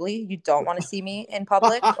I'm ugly? You don't want to see me in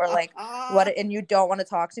public, or like what? And you don't want to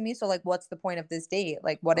talk to me. So like, what's the point of this date?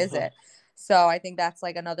 Like, what is Uh-huh. it? So I think that's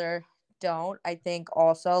like another don't. I think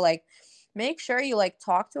also like make sure you like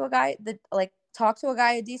talk to a guy that like talk to a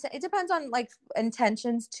guy a decent. It depends on like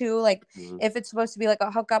intentions too. Like Mhm. if it's supposed to be like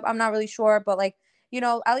a hookup, I'm not really sure, but like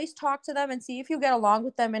at least talk to them and see if you get along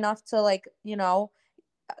with them enough to like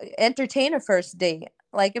entertain a first date.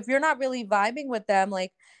 Like if you're not really vibing with them,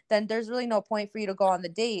 like then there's really no point for you to go on the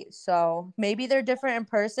date. So maybe they're different in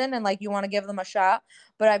person and like you want to give them a shot.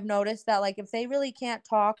 But I've noticed that like if they really can't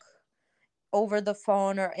talk over the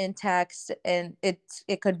phone or in text and it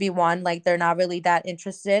could be one like they're not really that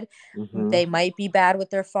interested. Mhm. They might be bad with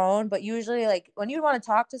their phone, but usually like when you want to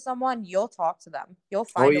talk to someone, you'll talk to them. You'll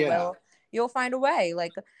Oh find a yeah. will. You'll find a way.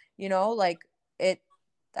 Like, like it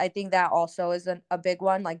I think that also is a big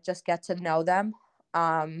one. Like just get to know them.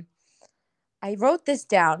 Um I wrote this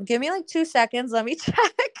down. Give me like 2 seconds. Let me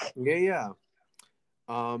check. Yeah, yeah.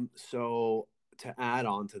 So to add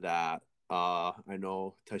on to that, I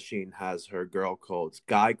know Tashin has her girl codes,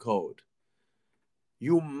 guy code.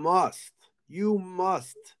 You must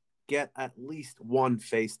get at least one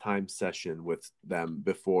FaceTime session with them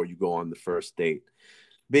before you go on the first date.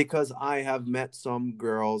 Because I have met some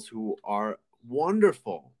girls who are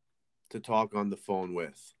wonderful to talk on the phone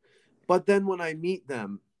with. But then when I meet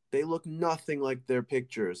them, they look nothing like their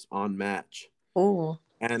pictures on Match. Ooh.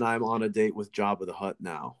 And I'm on a date with Jabba the Hutt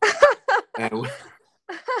now. And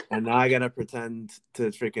and now I gotta pretend to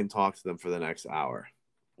freaking talk to them for the next hour.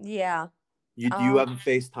 Yeah. You do you Um have a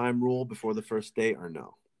FaceTime rule before the first date or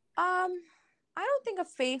no? Um, I don't think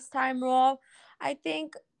a FaceTime rule. I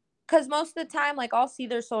think because most of the time, like I'll see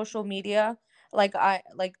their social media. Like I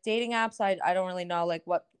like dating apps. I don't really know like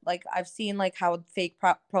what like I've seen like how fake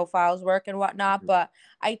profiles work and whatnot. But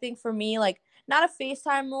I think for me, like not a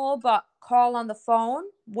FaceTime rule, but call on the phone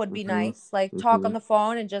would be Mm-hmm. nice. Like talk Mm-hmm. on the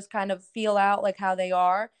phone and just kind of feel out like how they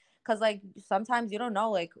are. Cause like sometimes you don't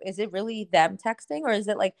know like is it really them texting or is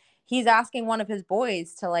it like he's asking one of his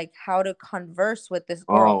boys to like how to converse with this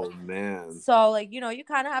girl. Oh man. So like, you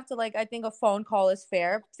kind of have to like I think a phone call is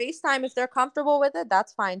fair. FaceTime if they're comfortable with it,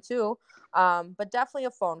 that's fine too. But definitely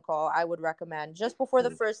a phone call I would recommend just before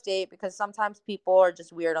the first date because sometimes people are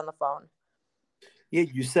just weird on the phone. Yeah,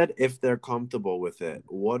 you said if they're comfortable with it.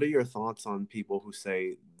 What are your thoughts on people who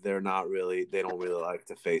say they don't really like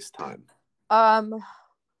to FaceTime? Um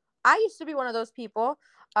I used to be one of those people.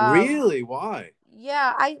 Um Really? Why?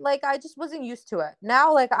 Yeah, I just wasn't used to it.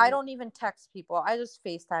 Now like I Mm. don't even text people. I just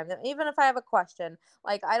FaceTime them. Even if I have a question.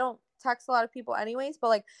 Like I don't text a lot of people anyways, but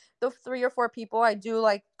like the 3 or 4 people I do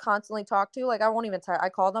like constantly talk to, like I won't even text. I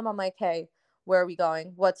call them. I'm like, "Hey, where are we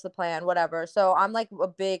going? What's the plan? Whatever." So I'm like a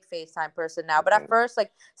big FaceTime person now. But at Okay. first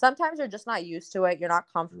like sometimes you're just not used to it. You're not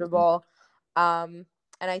Mhm. comfortable.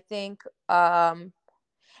 And I think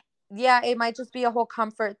yeah, it might just be a whole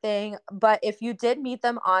comfort thing. But if you did meet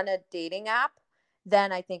them on a dating app,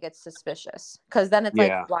 then I think it's suspicious. Because then it's like,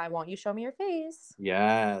 Yeah. why won't you show me your face?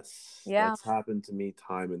 Yes. Yeah, That's happened to me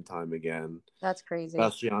time and time again, that's crazy.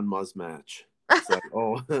 especially on Muzzmatch. It's like,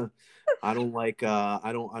 oh, I don't like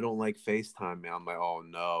FaceTime, man. I'm like, oh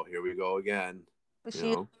no, here we go again. But You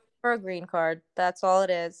she's know? for a green card. That's all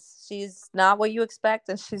it is. She's not what you expect,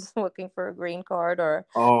 and she's looking for a green card or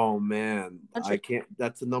Oh man, I country. can't.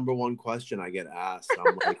 That's the number one question I get asked.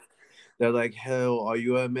 I'm like, they're like, "Hell, are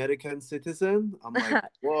you an American citizen?" I'm like,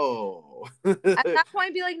 "Whoa." At that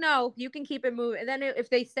point, be like, no, you can keep it moving. And then if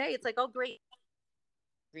they say it's like, oh, great,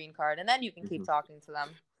 green card, and then you can keep Mhm. talking to them.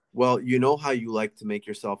 Well, you know how you like to make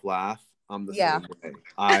yourself laugh? I'm the Yeah, same way.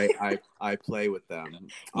 I play with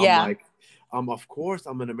them. I'm yeah. like, Of course,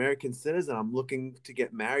 I'm an American citizen. I'm looking to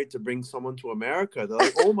get married to bring someone to America. They're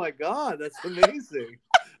like, oh my God, that's amazing.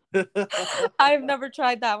 I've never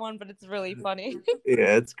tried that one, but it's really funny.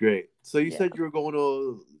 Yeah, it's great. So you Yeah. said you were going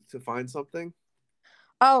to find something?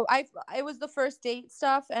 Oh, it was the first date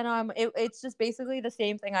stuff, and it's just basically the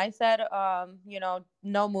same thing I said.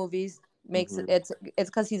 No movies makes Hmm. it's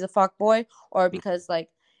because he's a fuck boy, or because like,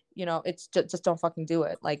 it's just don't fucking do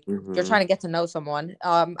it. Like you're Hmm. trying to get to know someone.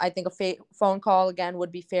 I think a phone call again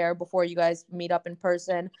would be fair before you guys meet up in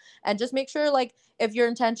person, and just make sure like if your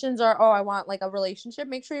intentions are, oh, I want like a relationship,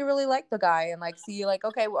 make sure you really like the guy and like see like,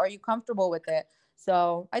 okay, are you comfortable with it?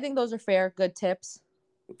 So I think those are fair, good tips.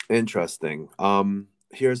 Interesting.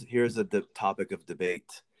 Here's a topic of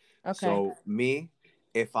debate. Okay. So me,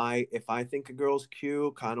 if I think a girl's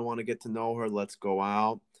cute, kind of want to get to know her, let's go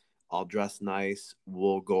out. I'll dress nice.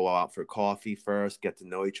 We'll go out for coffee first, get to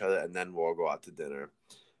know each other, and then we'll go out to dinner.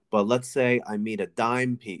 But let's say I meet a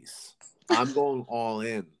dime piece. I'm going all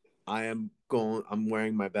in. I'm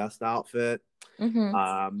wearing my best outfit. Mm-hmm.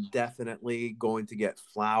 I'm definitely going to get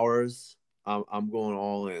flowers. I'm going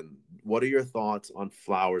all in. What are your thoughts on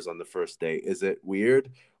flowers on the first date? Is it weird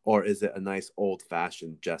or is it a nice old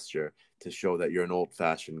fashioned gesture to show that you're an old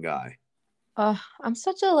fashioned guy? I'm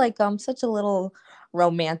such a little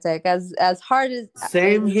romantic. As hard as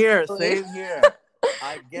Same it is to here. believe. Same here.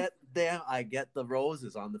 I get the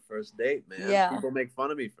roses on the first date, man. Yeah. People make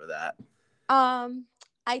fun of me for that. Um,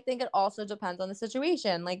 I think it also depends on the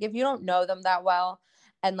situation. Like if you don't know them that well,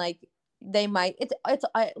 and like they might,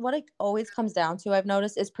 what it always comes down to, I've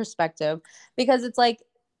noticed, is perspective, because it's like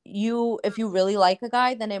if you really like a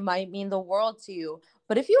guy, then it might mean the world to you.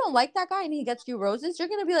 But if you don't like that guy and he gets you roses, you're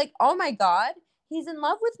gonna be like, oh my god, he's in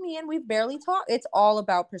love with me and we've barely talked. It's all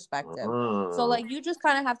about perspective. So Oh. like you just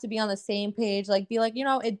kind of have to be on the same page. Like be like,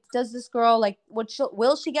 it does this girl like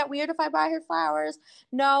will she get weird if I buy her flowers?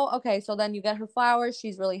 No. Okay, so then you get her flowers,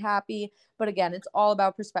 she's really happy. But again, it's all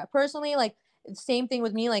about perspective. Personally, like same thing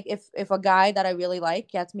with me. Like if a guy that I really like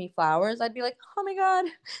gets me flowers, I'd be like, oh my god,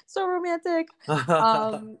 so romantic.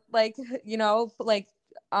 Like like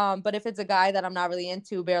but if it's a guy that I'm not really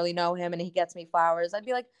into, barely know him, and he gets me flowers, I'd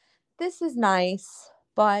be like, this is nice,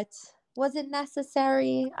 but was it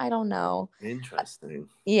necessary? I don't know. Interesting.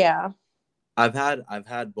 Yeah. I've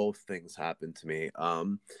had both things happen to me.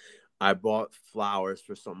 I bought flowers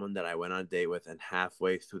for someone that I went on a date with, and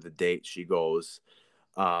halfway through the date, she goes,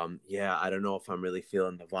 yeah, I don't know if I'm really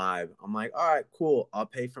feeling the vibe. I'm like, all right, cool. I'll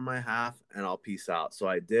pay for my half and I'll peace out. So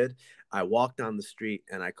I did. I walked down the street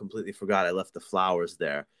and I completely forgot I left the flowers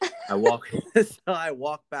there. I walk, so I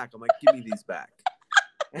walk back. I'm like, give me these back.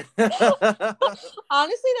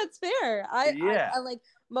 Honestly, that's fair. Yeah. I like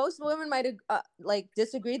most women might like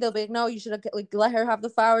disagree. They'll be like, no, you should like let her have the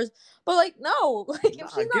flowers. But like, no, like if Nah,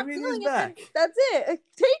 she's give not me these feeling it, then back. that's it.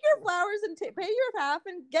 Take your flowers and pay your half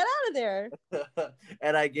and get out of there.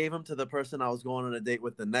 And I gave them to the person I was going on a date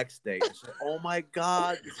with the next day. And she's like, oh my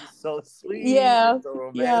God, this is so sweet Yeah, and so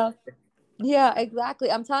romantic. yeah, yeah, exactly.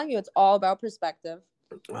 I'm telling you, it's all about perspective.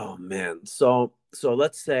 Oh man. So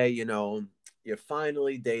let's say, you're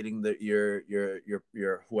finally dating your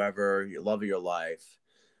whoever, your love of your life.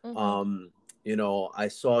 Mm-hmm. Um, I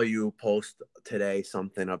saw you post today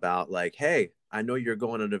something about like, hey, I know you're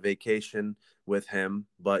going on a vacation with him,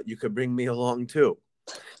 but you could bring me along too.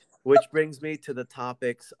 Which brings me to the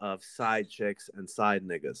topics of side chicks and side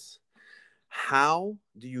niggas. How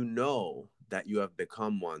do you know that you have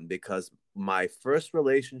become one? Because my first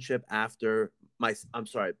relationship after my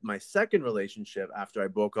second relationship after I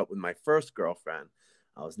broke up with my first girlfriend,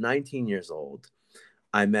 I was 19 years old.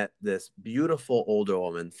 I met this beautiful older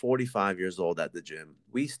woman, 45 years old at the gym.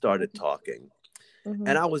 We started talking, Mm-hmm.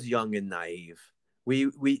 and I was young and naive.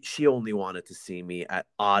 She only wanted to see me at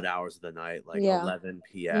odd hours of the night, like Yeah. 11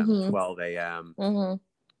 p.m., Mm-hmm. 12 a.m. Mm-hmm.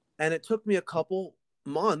 And it took me a couple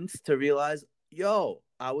months to realize, yo,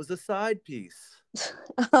 I was a side piece.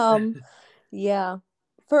 um, yeah.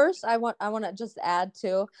 First, I want to just add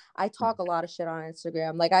too. I talk a lot of shit on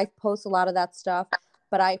Instagram. Like I post a lot of that stuff,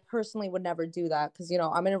 but I personally would never do that because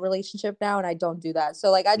I'm in a relationship now and I don't do that.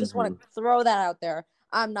 So like I just want Mm-hmm. to throw that out there.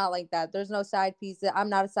 I'm not like that. There's no side piece. I'm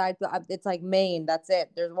not a side. It's like main. That's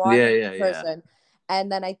it. There's Yeah, one yeah, yeah. person,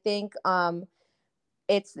 and then I think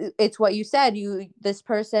it's what you said. This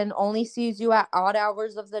person only sees you at odd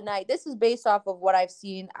hours of the night. This is based off of what I've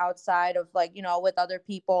seen outside of like with other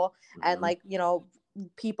people, and Mm-hmm. like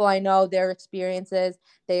people I know, their experiences.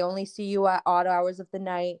 They only see you at odd hours of the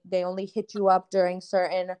night. They only hit you up during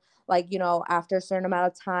certain, like after a certain amount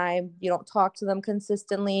of time. You don't talk to them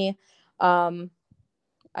consistently. um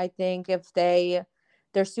I think if they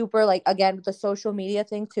they're super like, again, with the social media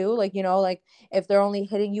thing too, like, you know, like if they're only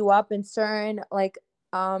hitting you up in certain like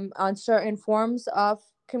on certain forms of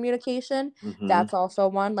communication, Mm-hmm. that's also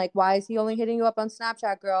one. Like, why is he only hitting you up on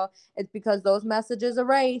Snapchat, girl? It's because those messages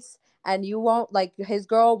erase, and you won't, like, his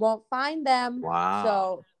girl won't find them. Wow.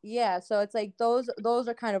 So yeah, so it's like those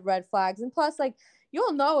are kind of red flags. And plus, like,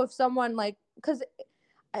 you'll know if someone, like, because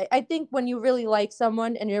I think when you really like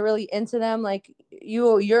someone and you're really into them, like,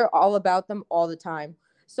 you're all about them all the time.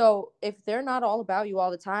 So if they're not all about you all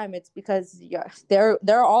the time, it's because, yeah,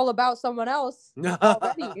 they're all about someone else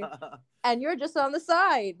already, and you're just on the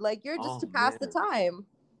side, like, you're just Oh to pass the man. time.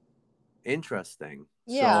 Interesting.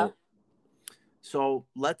 Yeah. So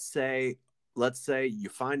let's say you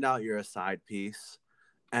find out you're a side piece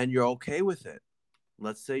and you're okay with it.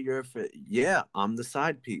 Let's say yeah, I'm the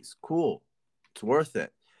side piece. Cool. It's worth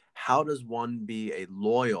it. How does one be a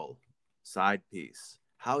loyal side piece?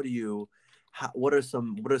 What are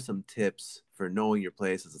some tips for knowing your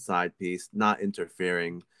place as a side piece, not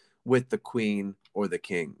interfering with the queen or the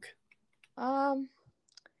king? um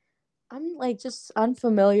I'm like just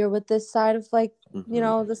unfamiliar with this side of, like, you Mm-hmm.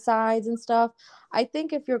 know, the sides and stuff. I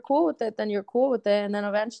think if you're cool with it, then you're cool with it. And then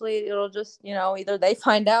eventually it'll just, you know, either they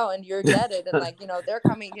find out and you're deaded and, like, you know, they're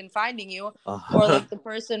coming and finding you, or uh, like the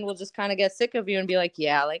person will just kind of get sick of you and be like,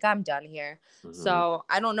 yeah, like, I'm done here. mhm. So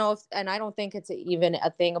I don't know if, and I don't think it's even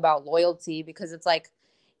a thing about loyalty, because it's like,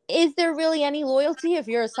 is there really any loyalty if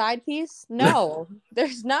you're a side piece? No,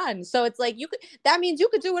 there's none. So it's like, that means you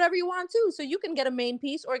could do whatever you want to. So you can get a main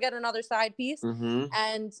piece or get another side piece. Mm-hmm.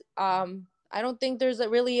 And I don't think there's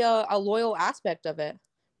really a loyal aspect of it.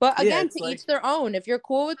 But Yeah, again, it's to like each their own. If you're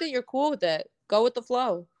cool with it, you're cool with it. Go with the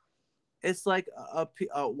flow. it's like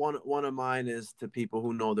one of mine is to people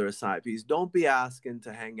who know they're a side piece. Don't be asking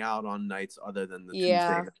to hang out on nights other than the Tuesday.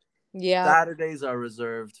 Yeah. Yeah. Saturdays are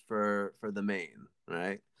reserved for the main,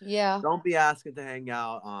 right? Yeah. Don't be asking to hang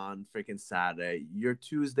out on freaking Saturday. Your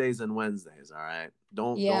Tuesdays and Wednesdays, all right?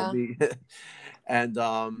 Don't Yeah. be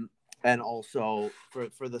and also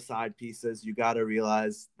for the side pieces, you got to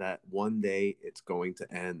realize that one day it's going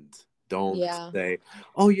to end. Don't Yeah. say,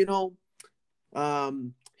 "Oh,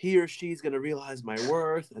 he or she's going to realize my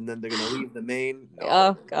worth and then they're going to leave the main." No.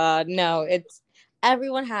 Oh God, no. It's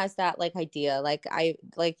everyone has that, like, idea. Like,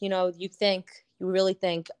 you know, you really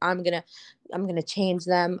think, I'm gonna change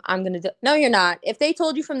them. No, you're not. If they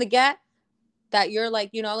told you from the get that you're,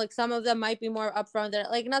 like, you know, like, some of them might be more upfront,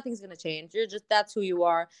 that, like, nothing's gonna change. You're just, that's who you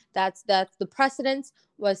are. That's the precedence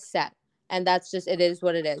was set. And that's just, it is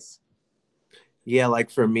what it is. Yeah,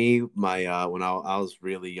 like for me, my when I was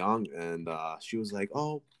really young and she was like,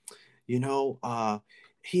 "Oh, you know,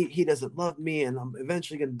 he doesn't love me and I'm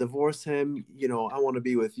eventually going to divorce him. I want to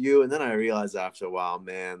be with you." And then I realized after a while,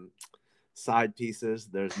 man, side pieces,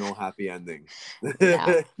 there's no happy ending.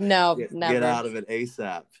 No, no, Get never. out of it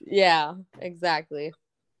ASAP. Yeah, exactly.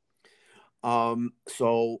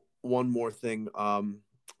 So one more thing, or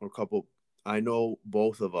a couple, I know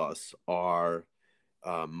both of us are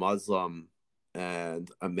Muslim and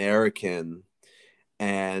American,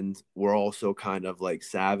 and we're also kind of like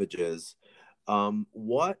savages.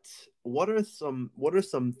 What are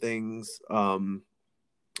some things?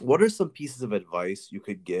 What are some pieces of advice you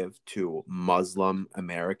could give to Muslim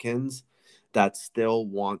Americans that still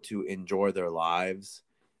want to enjoy their lives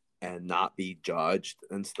and not be judged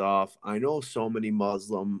and stuff? I know so many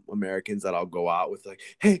Muslim Americans that I'll go out with, like,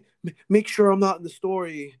 "Hey, make sure I'm not in the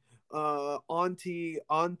story. Auntie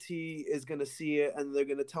is gonna see it and they're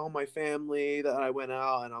gonna tell my family that I went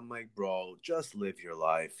out." And I'm like, bro, just live your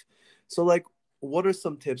life. So, like, what are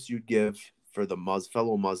some tips you'd give for the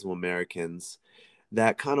fellow Muslim Americans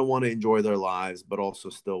that kind of want to enjoy their lives but also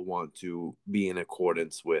still want to be in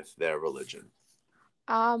accordance with their religion?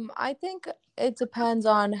 I think it depends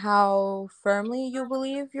on how firmly you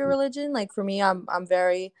believe your religion. Like, for me, I'm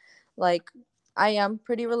very, like, I am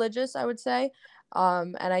pretty religious, I would say.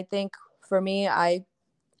 And I think for me,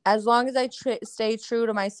 as long as I stay true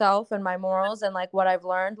to myself and my morals and, like, what I've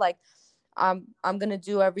learned, like, I'm gonna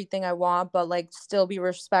do everything I want, but, like, still be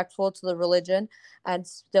respectful to the religion and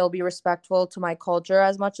still be respectful to my culture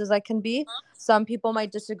as much as I can be. Some people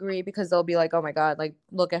might disagree because they'll be like, "Oh my God, like,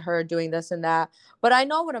 look at her doing this and that." But I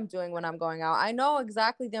know what I'm doing when I'm going out. I know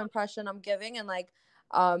exactly the impression I'm giving, and, like,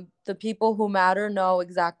 the people who matter know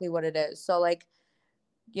exactly what it is. So, like,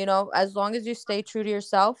 you know, as long as you stay true to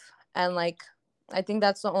yourself, and, like, I think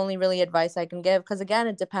that's the only really advice I can give, because again,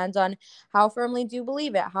 it depends on how firmly do you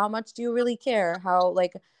believe it, how much do you really care, how,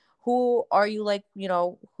 like, who are you, like, you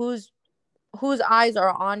know, whose eyes are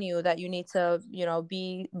on you that you need to, you know,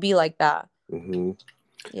 be like that. Mm-hmm.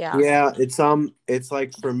 Yeah. Yeah, it's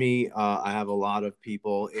like for me, I have a lot of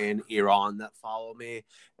people in Iran that follow me,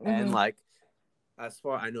 and Mhm. like as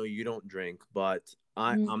far I know you don't drink, but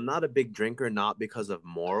Mhm. I'm not a big drinker, not because of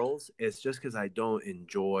morals. It's just because I don't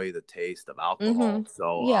enjoy the taste of alcohol. Mhm.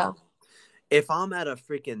 So Yeah. if I'm at a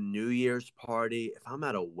freaking New Year's party, if I'm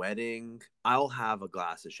at a wedding, I'll have a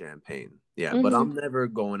glass of champagne. Yeah, but Mhm. I'm never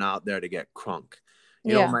going out there to get crunk.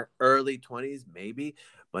 You know, Yeah. my early 20s, maybe,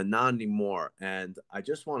 but not anymore. And I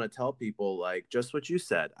just want to tell people, like, just what you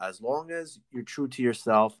said, as long as you're true to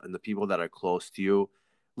yourself and the people that are close to you,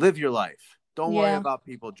 live your life. Don't worry Yeah. about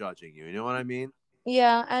people judging you. You know what I mean?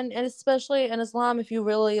 Yeah, and especially in Islam, if you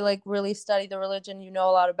really like really study the religion, you know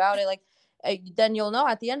a lot about it. Like, then you'll know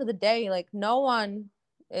at the end of the day, like no one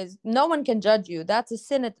can judge you. That's a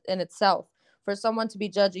sin in itself for someone to be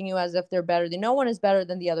judging you as if they're better than. No one is better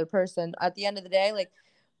than the other person. At the end of the day, like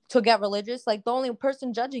to get religious, like the only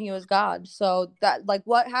person judging you is God. So that like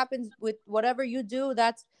what happens with whatever you do,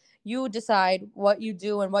 that's you decide what you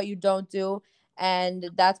do and what you don't do, and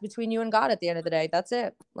that's between you and God at the end of the day. That's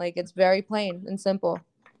it. Like it's very plain and simple.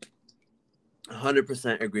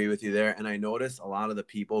 100% agree with you there. And I notice a lot of the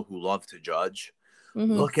people who love to judge,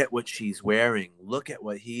 Mhm. look at what she's wearing, look at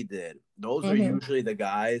what he did. Those are Mhm. usually the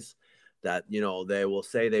guys that, they will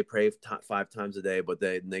say they pray 5 times a day, but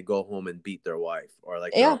they go home and beat their wife, or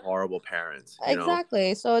like they're Yeah, horrible parents.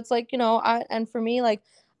 exactly. So it's like, I and for me like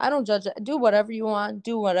I don't judge it. Do whatever you want,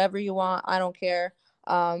 do whatever you want. I don't care.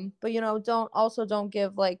 But don't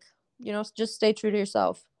give like, just stay true to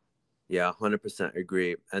yourself. Yeah, 100%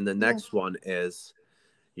 agree. And the Yeah. next one is,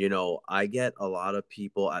 I get a lot of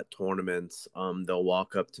people at tournaments. They'll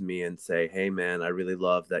walk up to me and say, "Hey, man, I really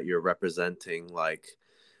love that you're representing like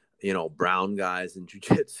brown guys in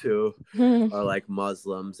jujitsu or like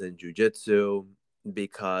Muslims in jujitsu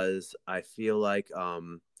because I feel like,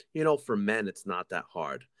 for men, it's not that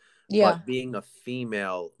hard. Yeah. But being a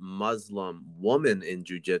female Muslim woman in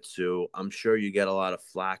jujitsu, I'm sure you get a lot of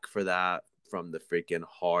flack for that from the freaking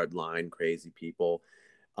hardline crazy people.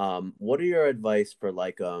 What are your advice for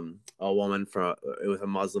like a woman from with a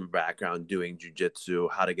Muslim background doing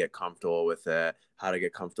jujitsu? How to get comfortable with it? How to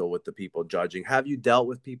get comfortable with the people judging? Have you dealt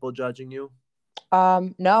with people judging you?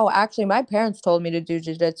 No, actually, my parents told me to do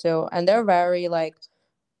jujitsu, and they're very like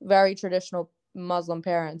very traditional Muslim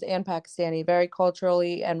parents and Pakistani, very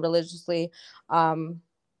culturally and religiously. Um,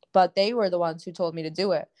 but they were the ones who told me to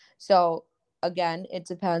do it. So again, it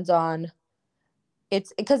depends on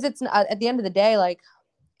it's because it's at the end of the day, like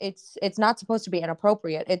it's not supposed to be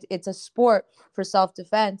inappropriate. It's a sport for self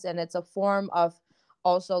defense, and it's a form of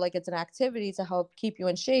also like it's an activity to help keep you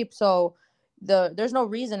in shape. So there's no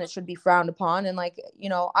reason it should be frowned upon, and like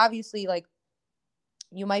obviously like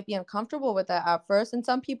you might be uncomfortable with that at first, and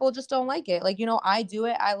some people just don't like it. Like I do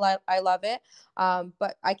it, I love it,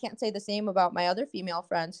 but I can't say the same about my other female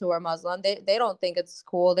friends who are Muslim. They don't think it's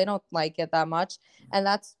cool, they don't like it that much, and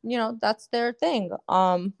that's their thing.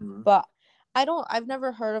 Mhm. But I've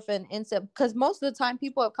never heard of an incident, because most of the time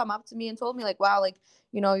people have come up to me and told me like, wow, like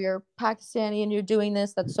you're Pakistani and you're doing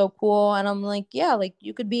this, that's so cool. And I'm like, yeah, like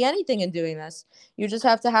you could be anything in doing this. You just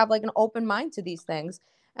have to have like an open mind to these things.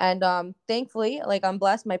 And thankfully, like I'm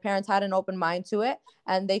blessed, my parents had an open mind to it,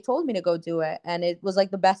 and they told me to go do it, and it was like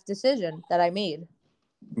the best decision that I made.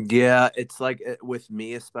 Yeah, it's like with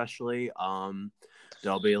me especially.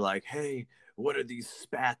 They'll be like, "Hey, what are these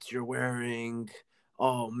spats you're wearing?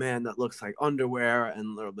 Oh man, that looks like underwear."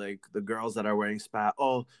 And they're like the girls that are wearing spat.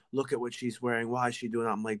 Oh, look at what she's wearing. Why is she doing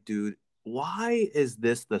that? I'm like, dude, why is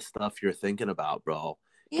this the stuff you're thinking about, bro?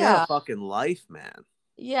 Get a Yeah. fucking life, man.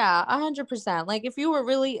 Yeah, 100%. Like if you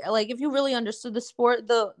really understood the sport,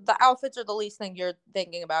 the outfits are the least thing you're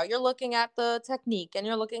thinking about. You're looking at the technique and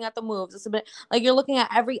you're looking at the moves. It's a bit like you're looking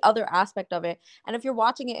at every other aspect of it. And if you're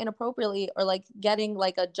watching it inappropriately or like getting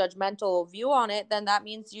like a judgmental view on it, then that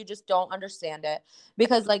means you just don't understand it.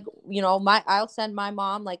 Because like, my I'll send my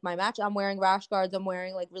mom like my match, I'm wearing rash guards, I'm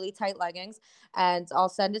wearing like really tight leggings, and I'll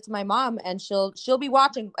send it to my mom, and she'll be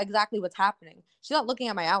watching exactly what's happening. She's not looking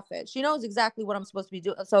at my outfit. She knows exactly what I'm supposed to be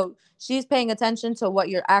doing. So she's paying attention to what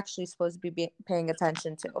you're actually supposed to be paying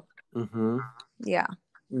attention to. Mm-hmm. Yeah.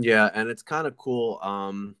 Yeah, and it's kind of cool.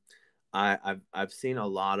 I've seen a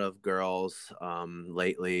lot of girls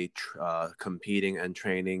lately competing and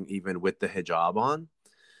training even with the hijab on.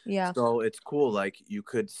 Yeah. So it's cool. Like you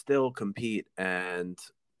could still compete and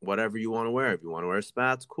whatever you want to wear. If you want to wear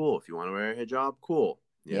spats, cool. If you want to wear a hijab, cool.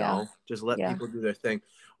 Yeah. Just let Yeah. people do their thing.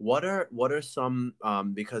 What are some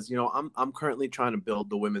because I'm currently trying to build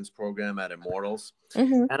the women's program at Immortals,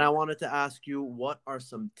 Mm-hmm. and I wanted to ask you what are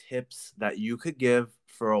some tips that you could give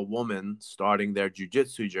for a woman starting their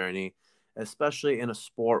jujitsu journey especially in a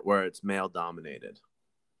sport where it's male dominated?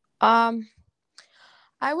 Um,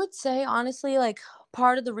 I would say honestly, like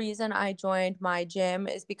part of the reason I joined my gym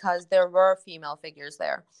is because there were female figures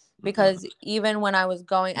there. Hmm. Because even when I was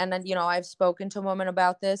going, and then, I've spoken to women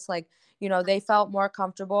about this, like, they felt more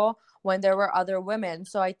comfortable when there were other women.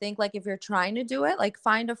 So I think, like, if you're trying to do it, like,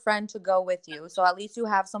 find a friend to go with you. So at least you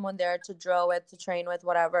have someone there to drill with, to train with,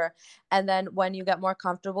 whatever. And then when you get more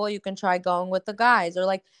comfortable, you can try going with the guys, or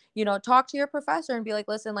like, talk to your professor and be like,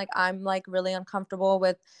 listen, like, I'm like really uncomfortable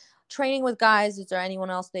with training with guys. Is there anyone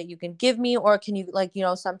else that you can give me, or can you, like,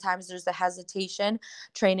 sometimes there's a hesitation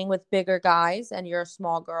training with bigger guys and you're a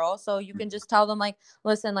small girl, so you can just tell them, like,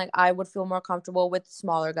 listen, like, I would feel more comfortable with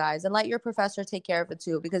smaller guys, and let your professor take care of it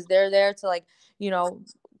too, because they're there to, like, you know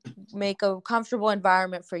make a comfortable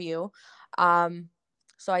environment for you. um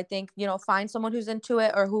so I think, find someone who's into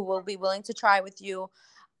it or who will be willing to try with you,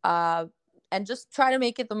 uh, and just try to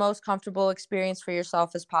make it the most comfortable experience for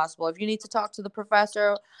yourself as possible. If you need to talk to the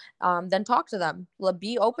professor, then talk to them.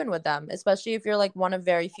 Be open with them, especially if you're like one of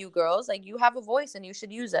very few girls. Like, you have a voice and you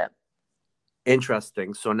should use it.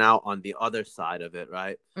 Interesting. So now on the other side of it,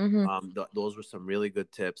 right? Mhm. Those were some really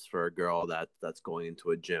good tips for a girl that's going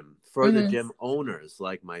into a gym. For the Mhm. gym owners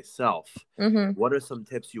like myself, Mhm. what are some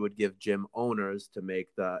tips you would give gym owners to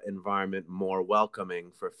make the environment more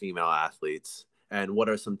welcoming for female athletes? And what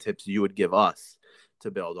are some tips you would give us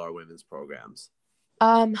to build our women's programs?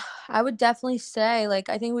 Um, I would definitely say, like,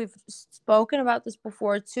 I think we've spoken about this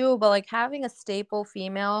before too, but like having a staple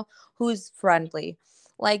female who's friendly.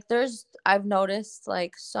 Like, I've noticed,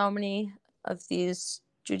 like, so many of these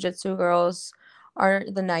jujitsu girls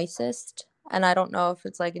aren't the nicest. And I don't know if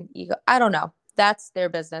it's like an ego. I don't know. That's their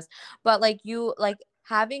business. But like,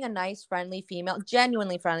 having a nice, friendly female,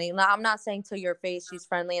 genuinely friendly. Now, I'm not saying to your face she's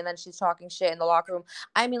friendly and then she's talking shit in the locker room.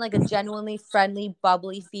 I mean, like, a genuinely friendly,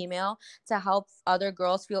 bubbly female to help other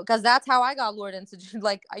girls feel, because that's how I got lured into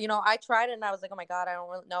like, I tried it and I was like, oh my god, I don't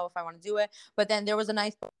really know if I want to do it, but then there was a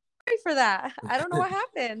nice story for that. I don't know what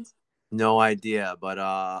happened. No idea, but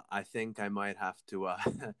I think I might have to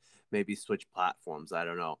maybe switch platforms. I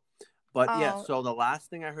don't know. But yeah, Oh, so the last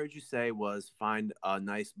thing I heard you say was find a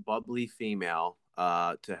nice bubbly female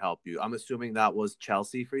to help you. I'm assuming that was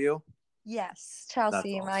Chelsea for you. yes, That's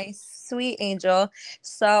Chelsea, awesome. my sweet angel.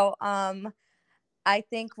 So I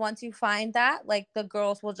think once you find that, like, the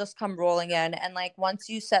girls will just come rolling in. And like, once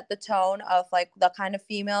you set the tone of like the kind of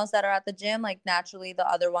females that are at the gym, like, naturally the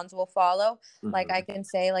other ones will follow. Like, I Hmm. can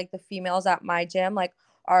say, like, the females at my gym, like,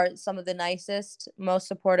 are some of the nicest, most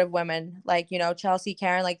supportive women. Like, Chelsea,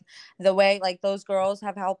 Karen, like, the way, like, those girls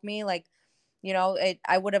have helped me, like,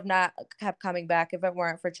 I would have not kept coming back if it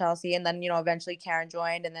weren't for Chelsea. And then, eventually Karen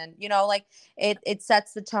joined. And then, like, it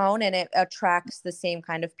sets the tone and it attracts the same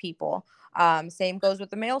kind of people. Same goes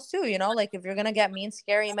with the males too, like, if you're gonna get mean,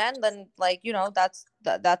 scary men, then, like,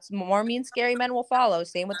 that's more mean, scary men will follow.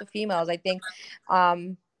 Same with the females. I think,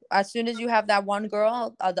 um, as soon as you have that one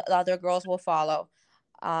girl, the other girls will follow.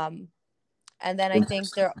 Um, and then I think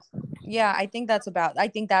Interesting. there, yeah, I think that's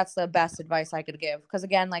the best advice I could give. Because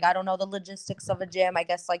again, like, I don't know the logistics of a gym. I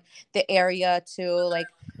guess, like, the area too, like,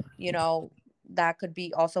 you know, that could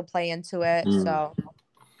be also play into it. Mm. So,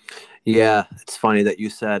 Yeah, it's funny that you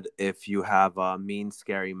said if you have mean,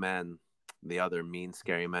 scary men, the other mean,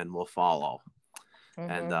 scary men will follow.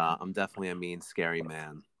 And mhm. I'm definitely a mean, scary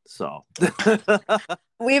man. So,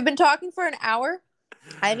 We've been talking for an hour.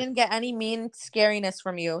 I didn't get any mean scariness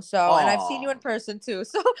from you. So, and I've seen you in oh, person too.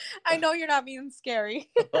 So I know you're not mean and scary.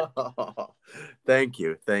 thank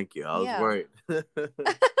you. Thank you. I was Yeah. worried.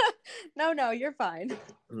 No, no, you're fine.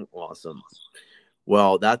 Awesome.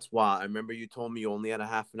 Well, that's why I remember you told me you only had a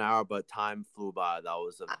half an hour, but time flew by. That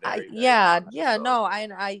was a very, very Yeah, long yeah, episode.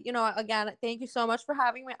 no, again, thank you so much for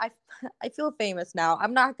having me. I feel famous now.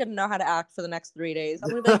 I'm not gonna know how to act for the next 3 days. I'm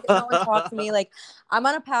gonna be like, no one talk to me. Like, I'm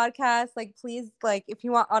on a podcast. Like, please, like, if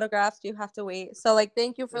you want autographs, you have to wait. So, like,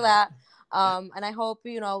 thank you for that. And I hope,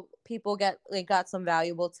 people got some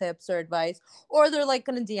valuable tips or advice, or they're like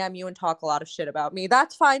gonna DM you and talk a lot of shit about me.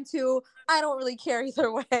 That's fine too. I don't really care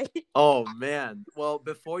either way. Oh man. Well,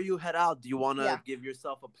 before you head out, do you want to Yeah. give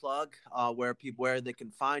yourself a plug where they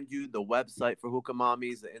can find you, the website for Hookah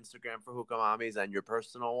Mommies, the Instagram for Hookah Mommies, and your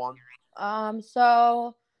personal one?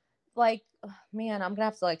 So, like, man, I'm gonna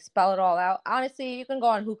have to, like, spell it all out. Honestly, you can go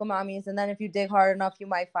on Hookah Mommies, and then if you dig hard enough, you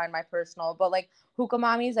might find my personal. But like, Hookah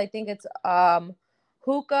Mommies, I think it's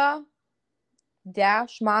Hookah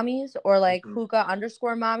dash mommies, or like Hmm. Hookah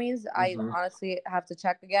underscore mommies. I Hmm. honestly have to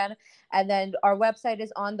check again. And then our website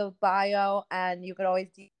is on the bio, and you could always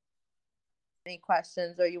any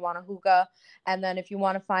questions or you want a hookah. And then if you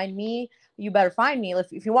want to find me, you better find me.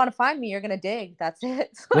 If you want to find me, you're gonna dig. That's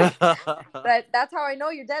it. That's how I know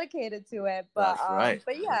you're dedicated to it. But That's right.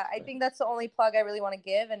 But yeah, I think that's the only plug I really want to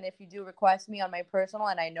give. And if you do request me on my personal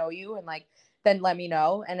and I know you and like, then let me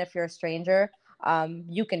know. And if you're a stranger,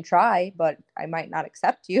 you can try, but I might not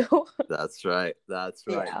accept you. That's right. That's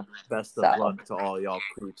right. Yeah. Best of luck to all y'all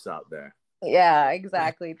creeps out there. Yeah,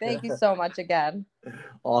 exactly. Thank you so much again.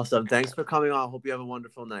 Awesome. Thanks for coming on. Hope you have a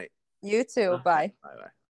wonderful night. You too. Bye. Bye-bye.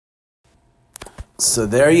 So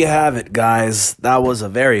there you have it, guys. That was a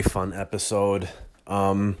very fun episode.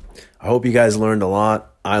 I hope you guys learned a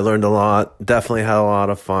lot. I learned a lot. Definitely had a lot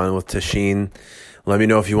of fun with Tasheen. Let me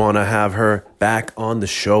know if you want to have her back on the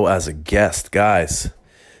show as a guest. Guys,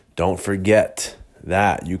 don't forget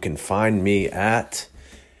that you can find me at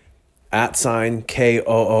 @KOOLRAK,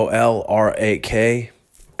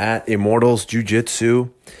 at Immortals Jiu-Jitsu,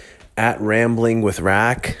 at Rambling with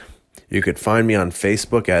Rack. You could find me on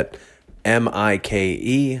Facebook at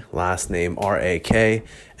MIKE, last name RAKSHAN.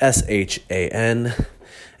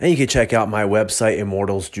 And you can check out my website,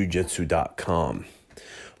 immortalsjujitsu.com.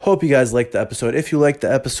 Hope you guys liked the episode. If you liked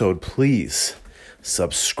the episode, please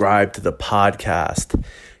subscribe to the podcast.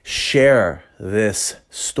 Share this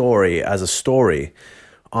story as a story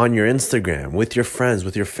on your Instagram, with your friends,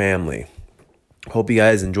 with your family. Hope you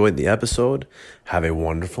guys enjoyed the episode. Have a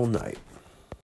wonderful night.